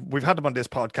used, and we've had them on this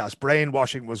podcast,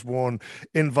 brainwashing was one,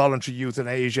 involuntary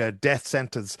euthanasia, death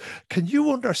sentence. Can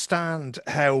you understand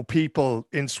how people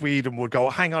in Sweden would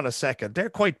go, hang on a second, they're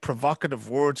quite provocative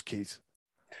words, Keith?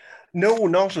 No,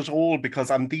 not at all, because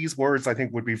these words, I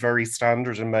think, would be very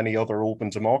standard in many other open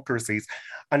democracies.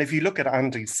 And if you look at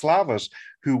Andy Slavitt,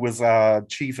 who was a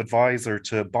chief advisor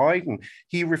to Biden,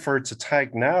 he referred to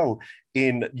Tag Now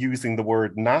in using the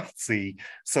word Nazi.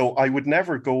 So I would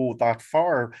never go that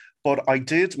far, but I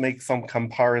did make some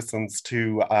comparisons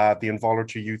to the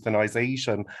involuntary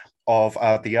euthanization of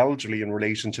the elderly in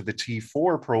relation to the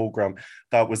T4 program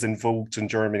that was invoked in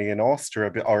Germany and Austria,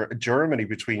 or Germany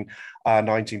between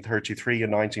 1933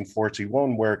 and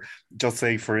 1941, where, just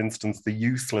say, for instance, the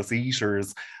useless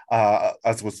eaters,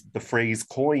 as was the phrase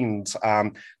coined,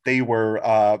 they were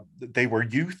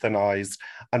euthanized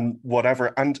and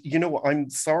whatever. And, you know, I'm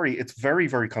sorry, it's very,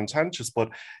 very contentious, but,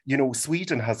 you know,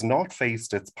 Sweden has not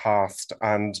faced its past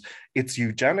and its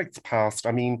eugenics past.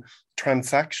 I mean,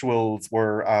 transsexuals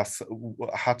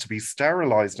had to be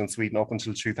sterilized in Sweden up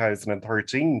until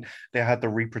 2013. They had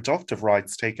their reproductive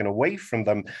rights taken away from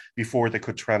them before they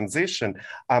could transition.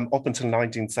 Up until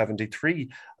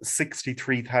 1973,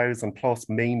 63,000 plus,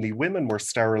 mainly women, were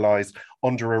sterilized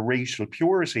under a racial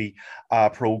purity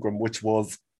program, which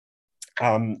was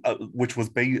which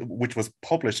was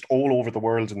published all over the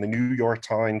world in the New York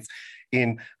Times,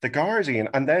 in the Guardian,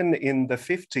 and then in the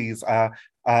 50s.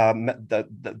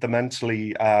 The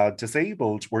mentally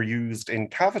disabled were used in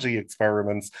cavity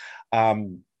experiments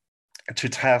to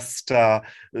test,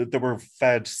 they were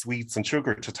fed sweets and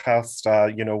sugar to test,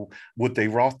 would they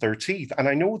rot their teeth? And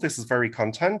I know this is very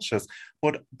contentious,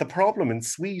 but the problem in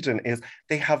Sweden is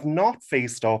they have not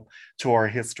faced up to our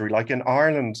history. Like in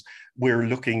Ireland, we're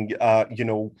looking,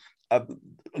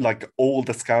 like all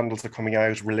the scandals are coming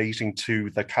out relating to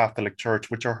the Catholic Church,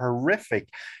 which are horrific,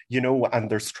 and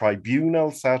there's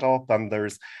tribunals set up, and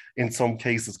there's, in some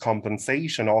cases,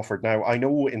 compensation offered. Now, I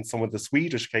know in some of the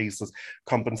Swedish cases,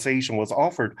 compensation was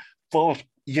offered, but,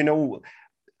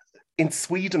 in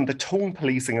Sweden, the tone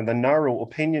policing and the narrow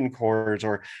opinion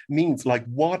corridor means, like,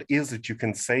 what is it you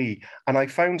can say? And I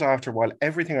found after a while,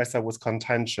 everything I said was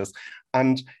contentious.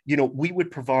 And, we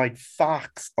would provide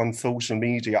facts on social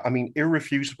media. I mean,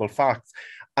 irrefutable facts.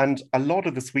 And a lot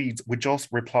of the Swedes would just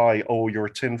reply, oh, you're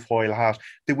a tinfoil hat.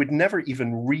 They would never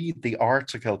even read the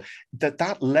article.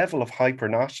 That level of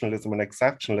hyper-nationalism and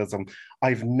exceptionalism,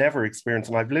 I've never experienced.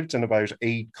 And I've lived in about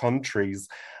 8 countries.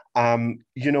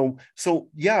 So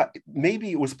yeah,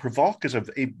 maybe it was provocative,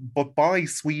 but by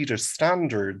Swedish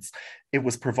standards, it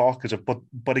was provocative.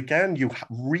 But again, you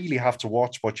really have to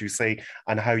watch what you say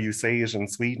and how you say it in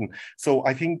Sweden. So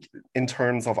I think in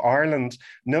terms of Ireland,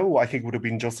 no, I think it would have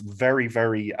been just very,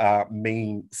 very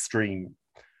mainstream.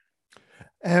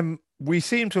 We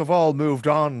seem to have all moved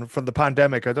on from the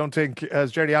pandemic. I don't think,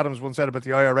 as Jerry Adams once said about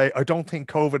the IRA, I don't think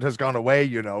COVID has gone away,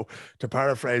 to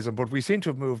paraphrase him, but we seem to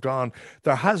have moved on.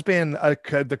 There has been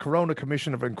the Corona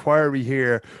Commission of Inquiry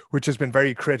here, which has been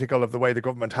very critical of the way the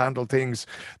government handled things.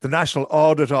 The National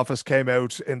Audit Office came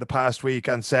out in the past week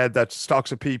and said that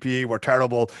stocks of PPE were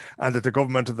terrible and that the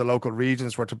government and the local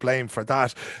regions were to blame for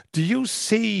that. Do you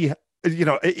see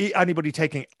anybody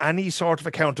taking any sort of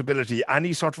accountability,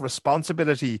 any sort of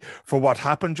responsibility for what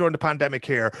happened during the pandemic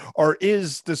here? Or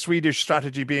is the Swedish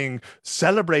strategy being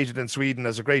celebrated in Sweden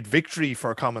as a great victory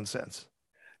for common sense?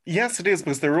 Yes, it is,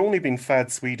 because they're only being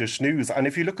fed Swedish news. And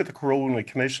if you look at the Corona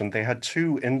Commission, they had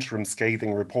 2 interim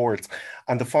scathing reports,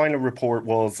 and the final report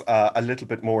was a little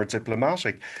bit more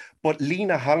diplomatic. But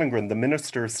Lena Hallengren, the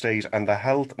Minister of State and the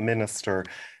Health Minister,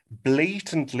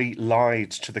 blatantly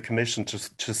lied to the Commission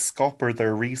to scupper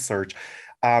their research.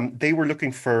 They were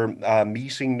looking for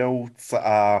meeting notes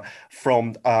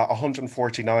from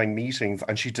 149 meetings,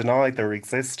 and she denied their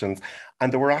existence.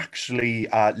 And they were actually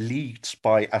leaked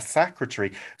by a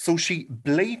secretary. So she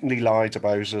blatantly lied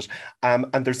about it, and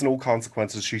there's no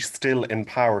consequences. She's still in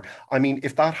power. I mean,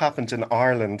 if that happened in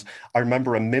Ireland, I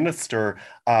remember a minister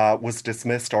was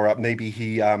dismissed, or maybe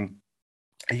he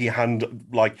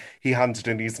handed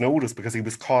in his notice because he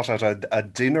was caught at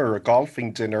a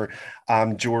golfing dinner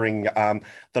during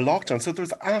the lockdown. So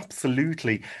there's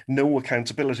absolutely no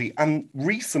accountability. And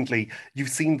recently, you've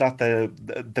seen that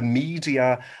the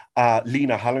media,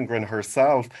 Lena Hallengren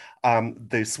herself,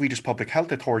 the Swedish Public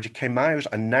Health Authority, came out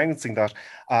announcing that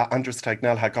Anders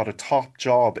Tegnell had got a top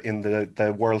job in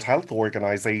the World Health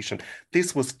Organization.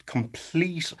 This was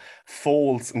complete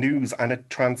false news, and it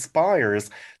transpires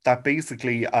that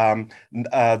basically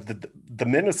the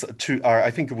minister, or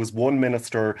I think it was one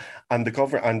minister and the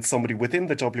government and somebody within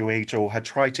the WHO had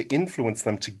tried to influence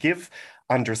them to give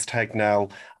Anders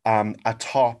Tegnell a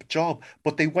top job,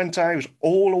 but they went out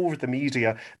all over the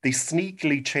media. They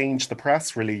sneakily changed the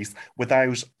press release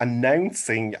without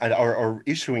announcing or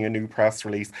issuing a new press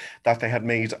release that they had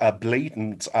made a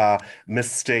blatant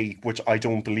mistake, which I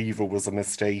don't believe it was a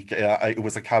mistake. It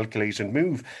was a calculated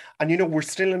move. And we're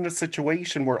still in a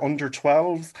situation where under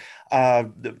 12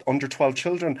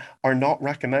 children are not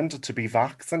recommended to be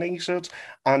vaccinated,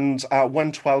 and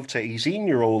when 12 to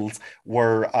 18-year-olds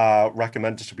were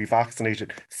recommended to be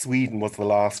vaccinated, Sweden was the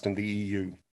last in the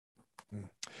EU.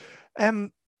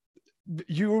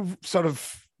 You've sort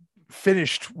of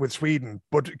finished with Sweden,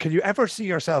 but can you ever see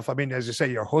yourself, I mean, as you say,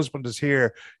 your husband is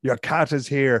here, your cat is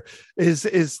here. Is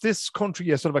this country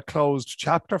a sort of a closed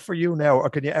chapter for you now, or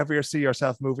can you ever see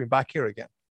yourself moving back here again?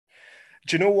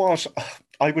 Do you know what?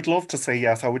 I would love to say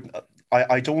yes.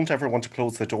 I don't ever want to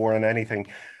close the door on anything,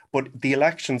 but the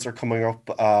elections are coming up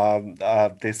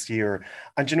this year.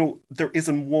 And, there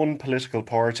isn't one political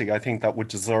party, I think, that would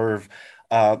deserve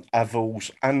a vote.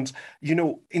 And,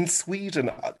 in Sweden,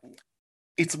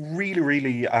 it's really,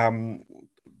 really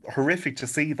horrific to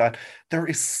see that there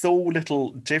is so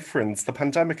little difference. The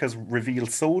pandemic has revealed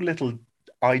so little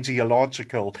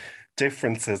ideological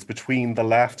differences between the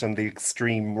left and the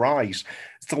extreme right.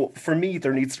 So for me,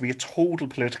 there needs to be a total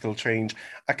political change.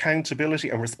 Accountability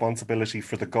and responsibility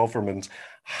for the government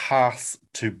has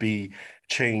to be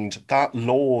changed. That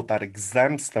law that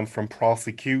exempts them from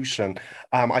prosecution,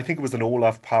 I think it was an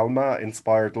Olaf Palme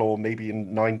inspired law, maybe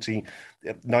in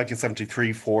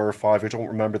 1973, 4 or 5, I don't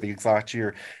remember the exact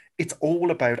year. It's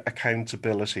all about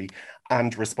accountability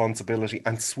and responsibility,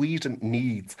 and Sweden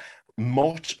needs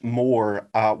much more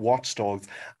watchdogs.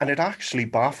 And it actually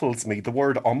baffles me. The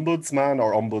word ombudsman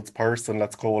or ombudsperson,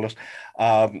 let's call it,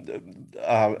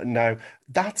 now,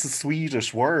 that's a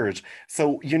Swedish word.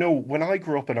 So, you know, when I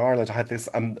grew up in Ireland, I had this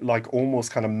like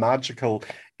almost kind of magical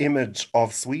image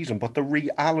of Sweden, but the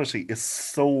reality is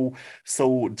so,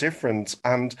 so different.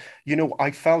 And, you know,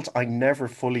 I felt I never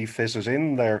fully fitted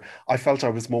in there. I felt I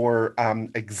was more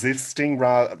existing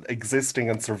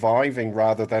and surviving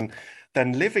rather than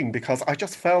living, because I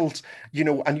just felt, you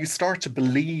know, and you start to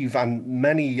believe, and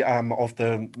many of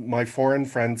my foreign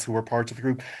friends who were part of the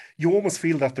group, you almost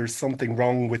feel that there's something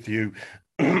wrong with you,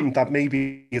 that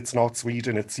maybe it's not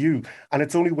Sweden, it's you. And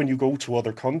it's only when you go to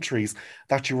other countries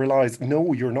that you realize,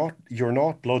 no, you're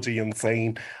not bloody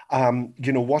insane.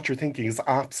 You know, what you're thinking is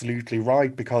absolutely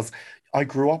right, because I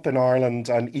grew up in Ireland,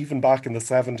 and even back in the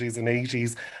 70s and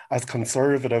 80s, as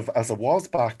conservative as it was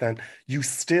back then, you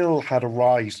still had a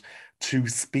right to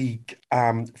speak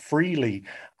freely.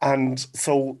 And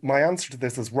so my answer to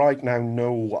this is right now,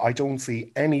 no, I don't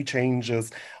see any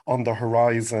changes on the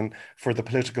horizon for the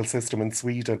political system in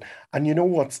Sweden. And you know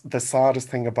what's the saddest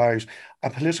thing about a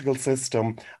political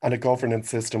system and a governance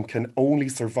system can only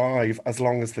survive as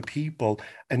long as the people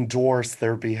endorse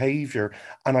their behaviour.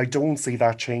 And I don't see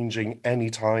that changing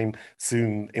anytime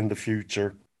soon in the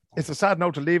future. It's a sad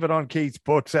note to leave it on, Keith,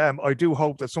 but I do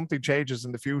hope that something changes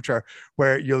in the future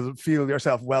where you'll feel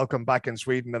yourself welcome back in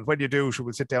Sweden. And when you do,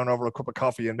 we'll sit down over a cup of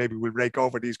coffee and maybe we'll rake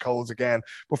over these coals again.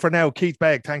 But for now, Keith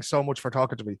Begg, thanks so much for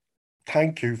talking to me.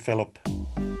 Thank you, Philip.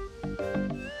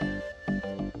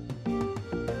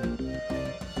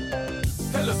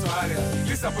 Hello Sverige,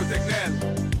 lyssna på Tegnell.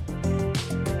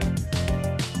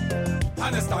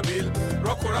 Han är stabil,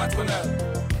 rock och rationell.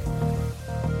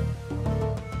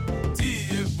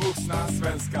 10 vuxna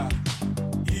svenskar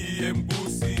i en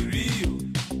buss i Rio.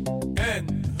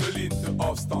 En höll inte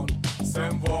avstånd,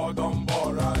 sen var de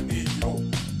bara 9.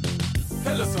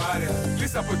 Hello Sverige,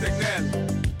 lyssna på Tegnell.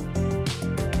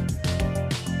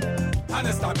 Han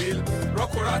är stabil,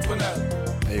 rock och rationell.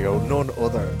 There you go, none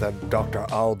other than Dr.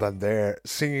 Alban there,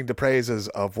 singing the praises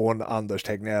of one Anders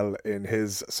Tegnell in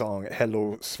his song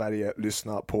Hello Sverige,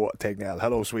 lyssna på Tegnell.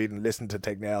 Hello Sweden, listen to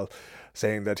Tegnell,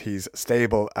 saying that he's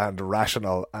stable and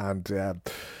rational. And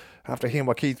after hearing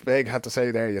what Keith Begg had to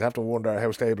say there, you'd have to wonder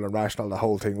how stable and rational the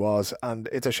whole thing was. And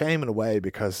it's a shame in a way,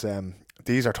 because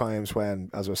these are times when,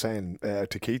 as I was saying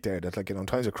to Keith there, that, like, you know, in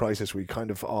times of crisis, we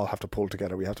kind of all have to pull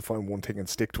together. We have to find one thing and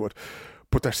stick to it.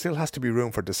 But there still has to be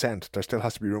room for dissent. There still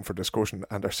has to be room for discussion.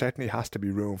 And there certainly has to be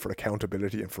room for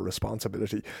accountability and for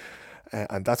responsibility.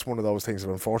 And that's one of those things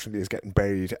that unfortunately is getting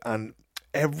buried. And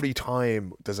every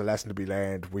time there's a lesson to be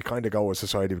learned, we kind of go as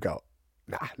society, we go,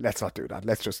 nah, let's not do that.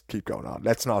 Let's just keep going on.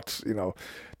 Let's not, you know,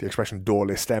 the expression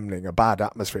dålig stämning, a bad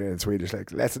atmosphere in Swedish,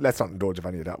 like let's not indulge of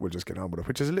any of that. We'll just get on with it,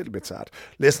 which is a little bit sad.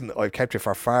 Listen, I've kept you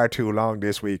for far too long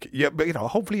this week. Yeah, but you know,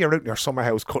 hopefully you're out in your summer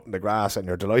house cutting the grass and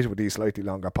you're delighted with these slightly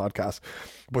longer podcasts.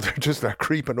 But they're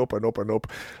creeping up and up and up.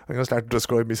 I'm going to start to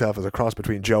describe myself as a cross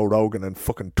between Joe Rogan and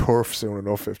fucking turf soon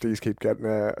enough if these keep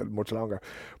getting much longer.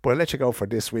 But I'll let you go for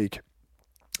this week.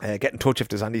 Get in touch if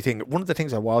there's anything. One of the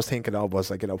things I was thinking of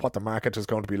was, like, you know, what the market is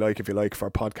going to be like, if you like,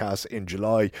 for podcasts in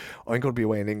July. I'm going to be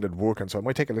away in England working, so I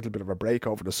might take a little bit of a break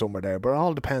over the summer there, but it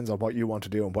all depends on what you want to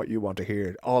do and what you want to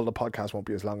hear. All the podcasts won't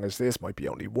be as long as this, might be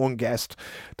only one guest,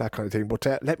 that kind of thing. But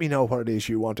let me know what it is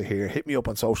you want to hear. Hit me up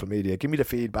on social media, give me the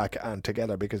feedback, and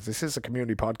together, because this is a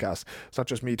community podcast, it's not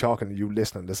just me talking and you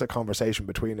listening, there's a conversation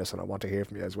between us, and I want to hear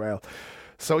from you as well.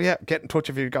 So yeah, get in touch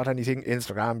if you've got anything.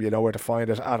 Instagram, you know where to find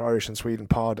it, at Irish and Sweden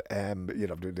Pod. You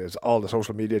know, there's all the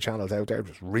social media channels out there.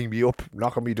 Just ring me up,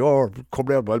 knock on my door, come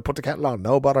round, I'll put the kettle on,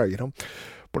 no bother, you know.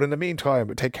 But in the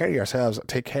meantime, take care of yourselves,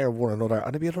 take care of one another,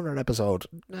 and there'll be another episode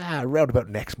round about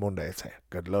next Monday, I'd say.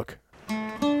 Good luck.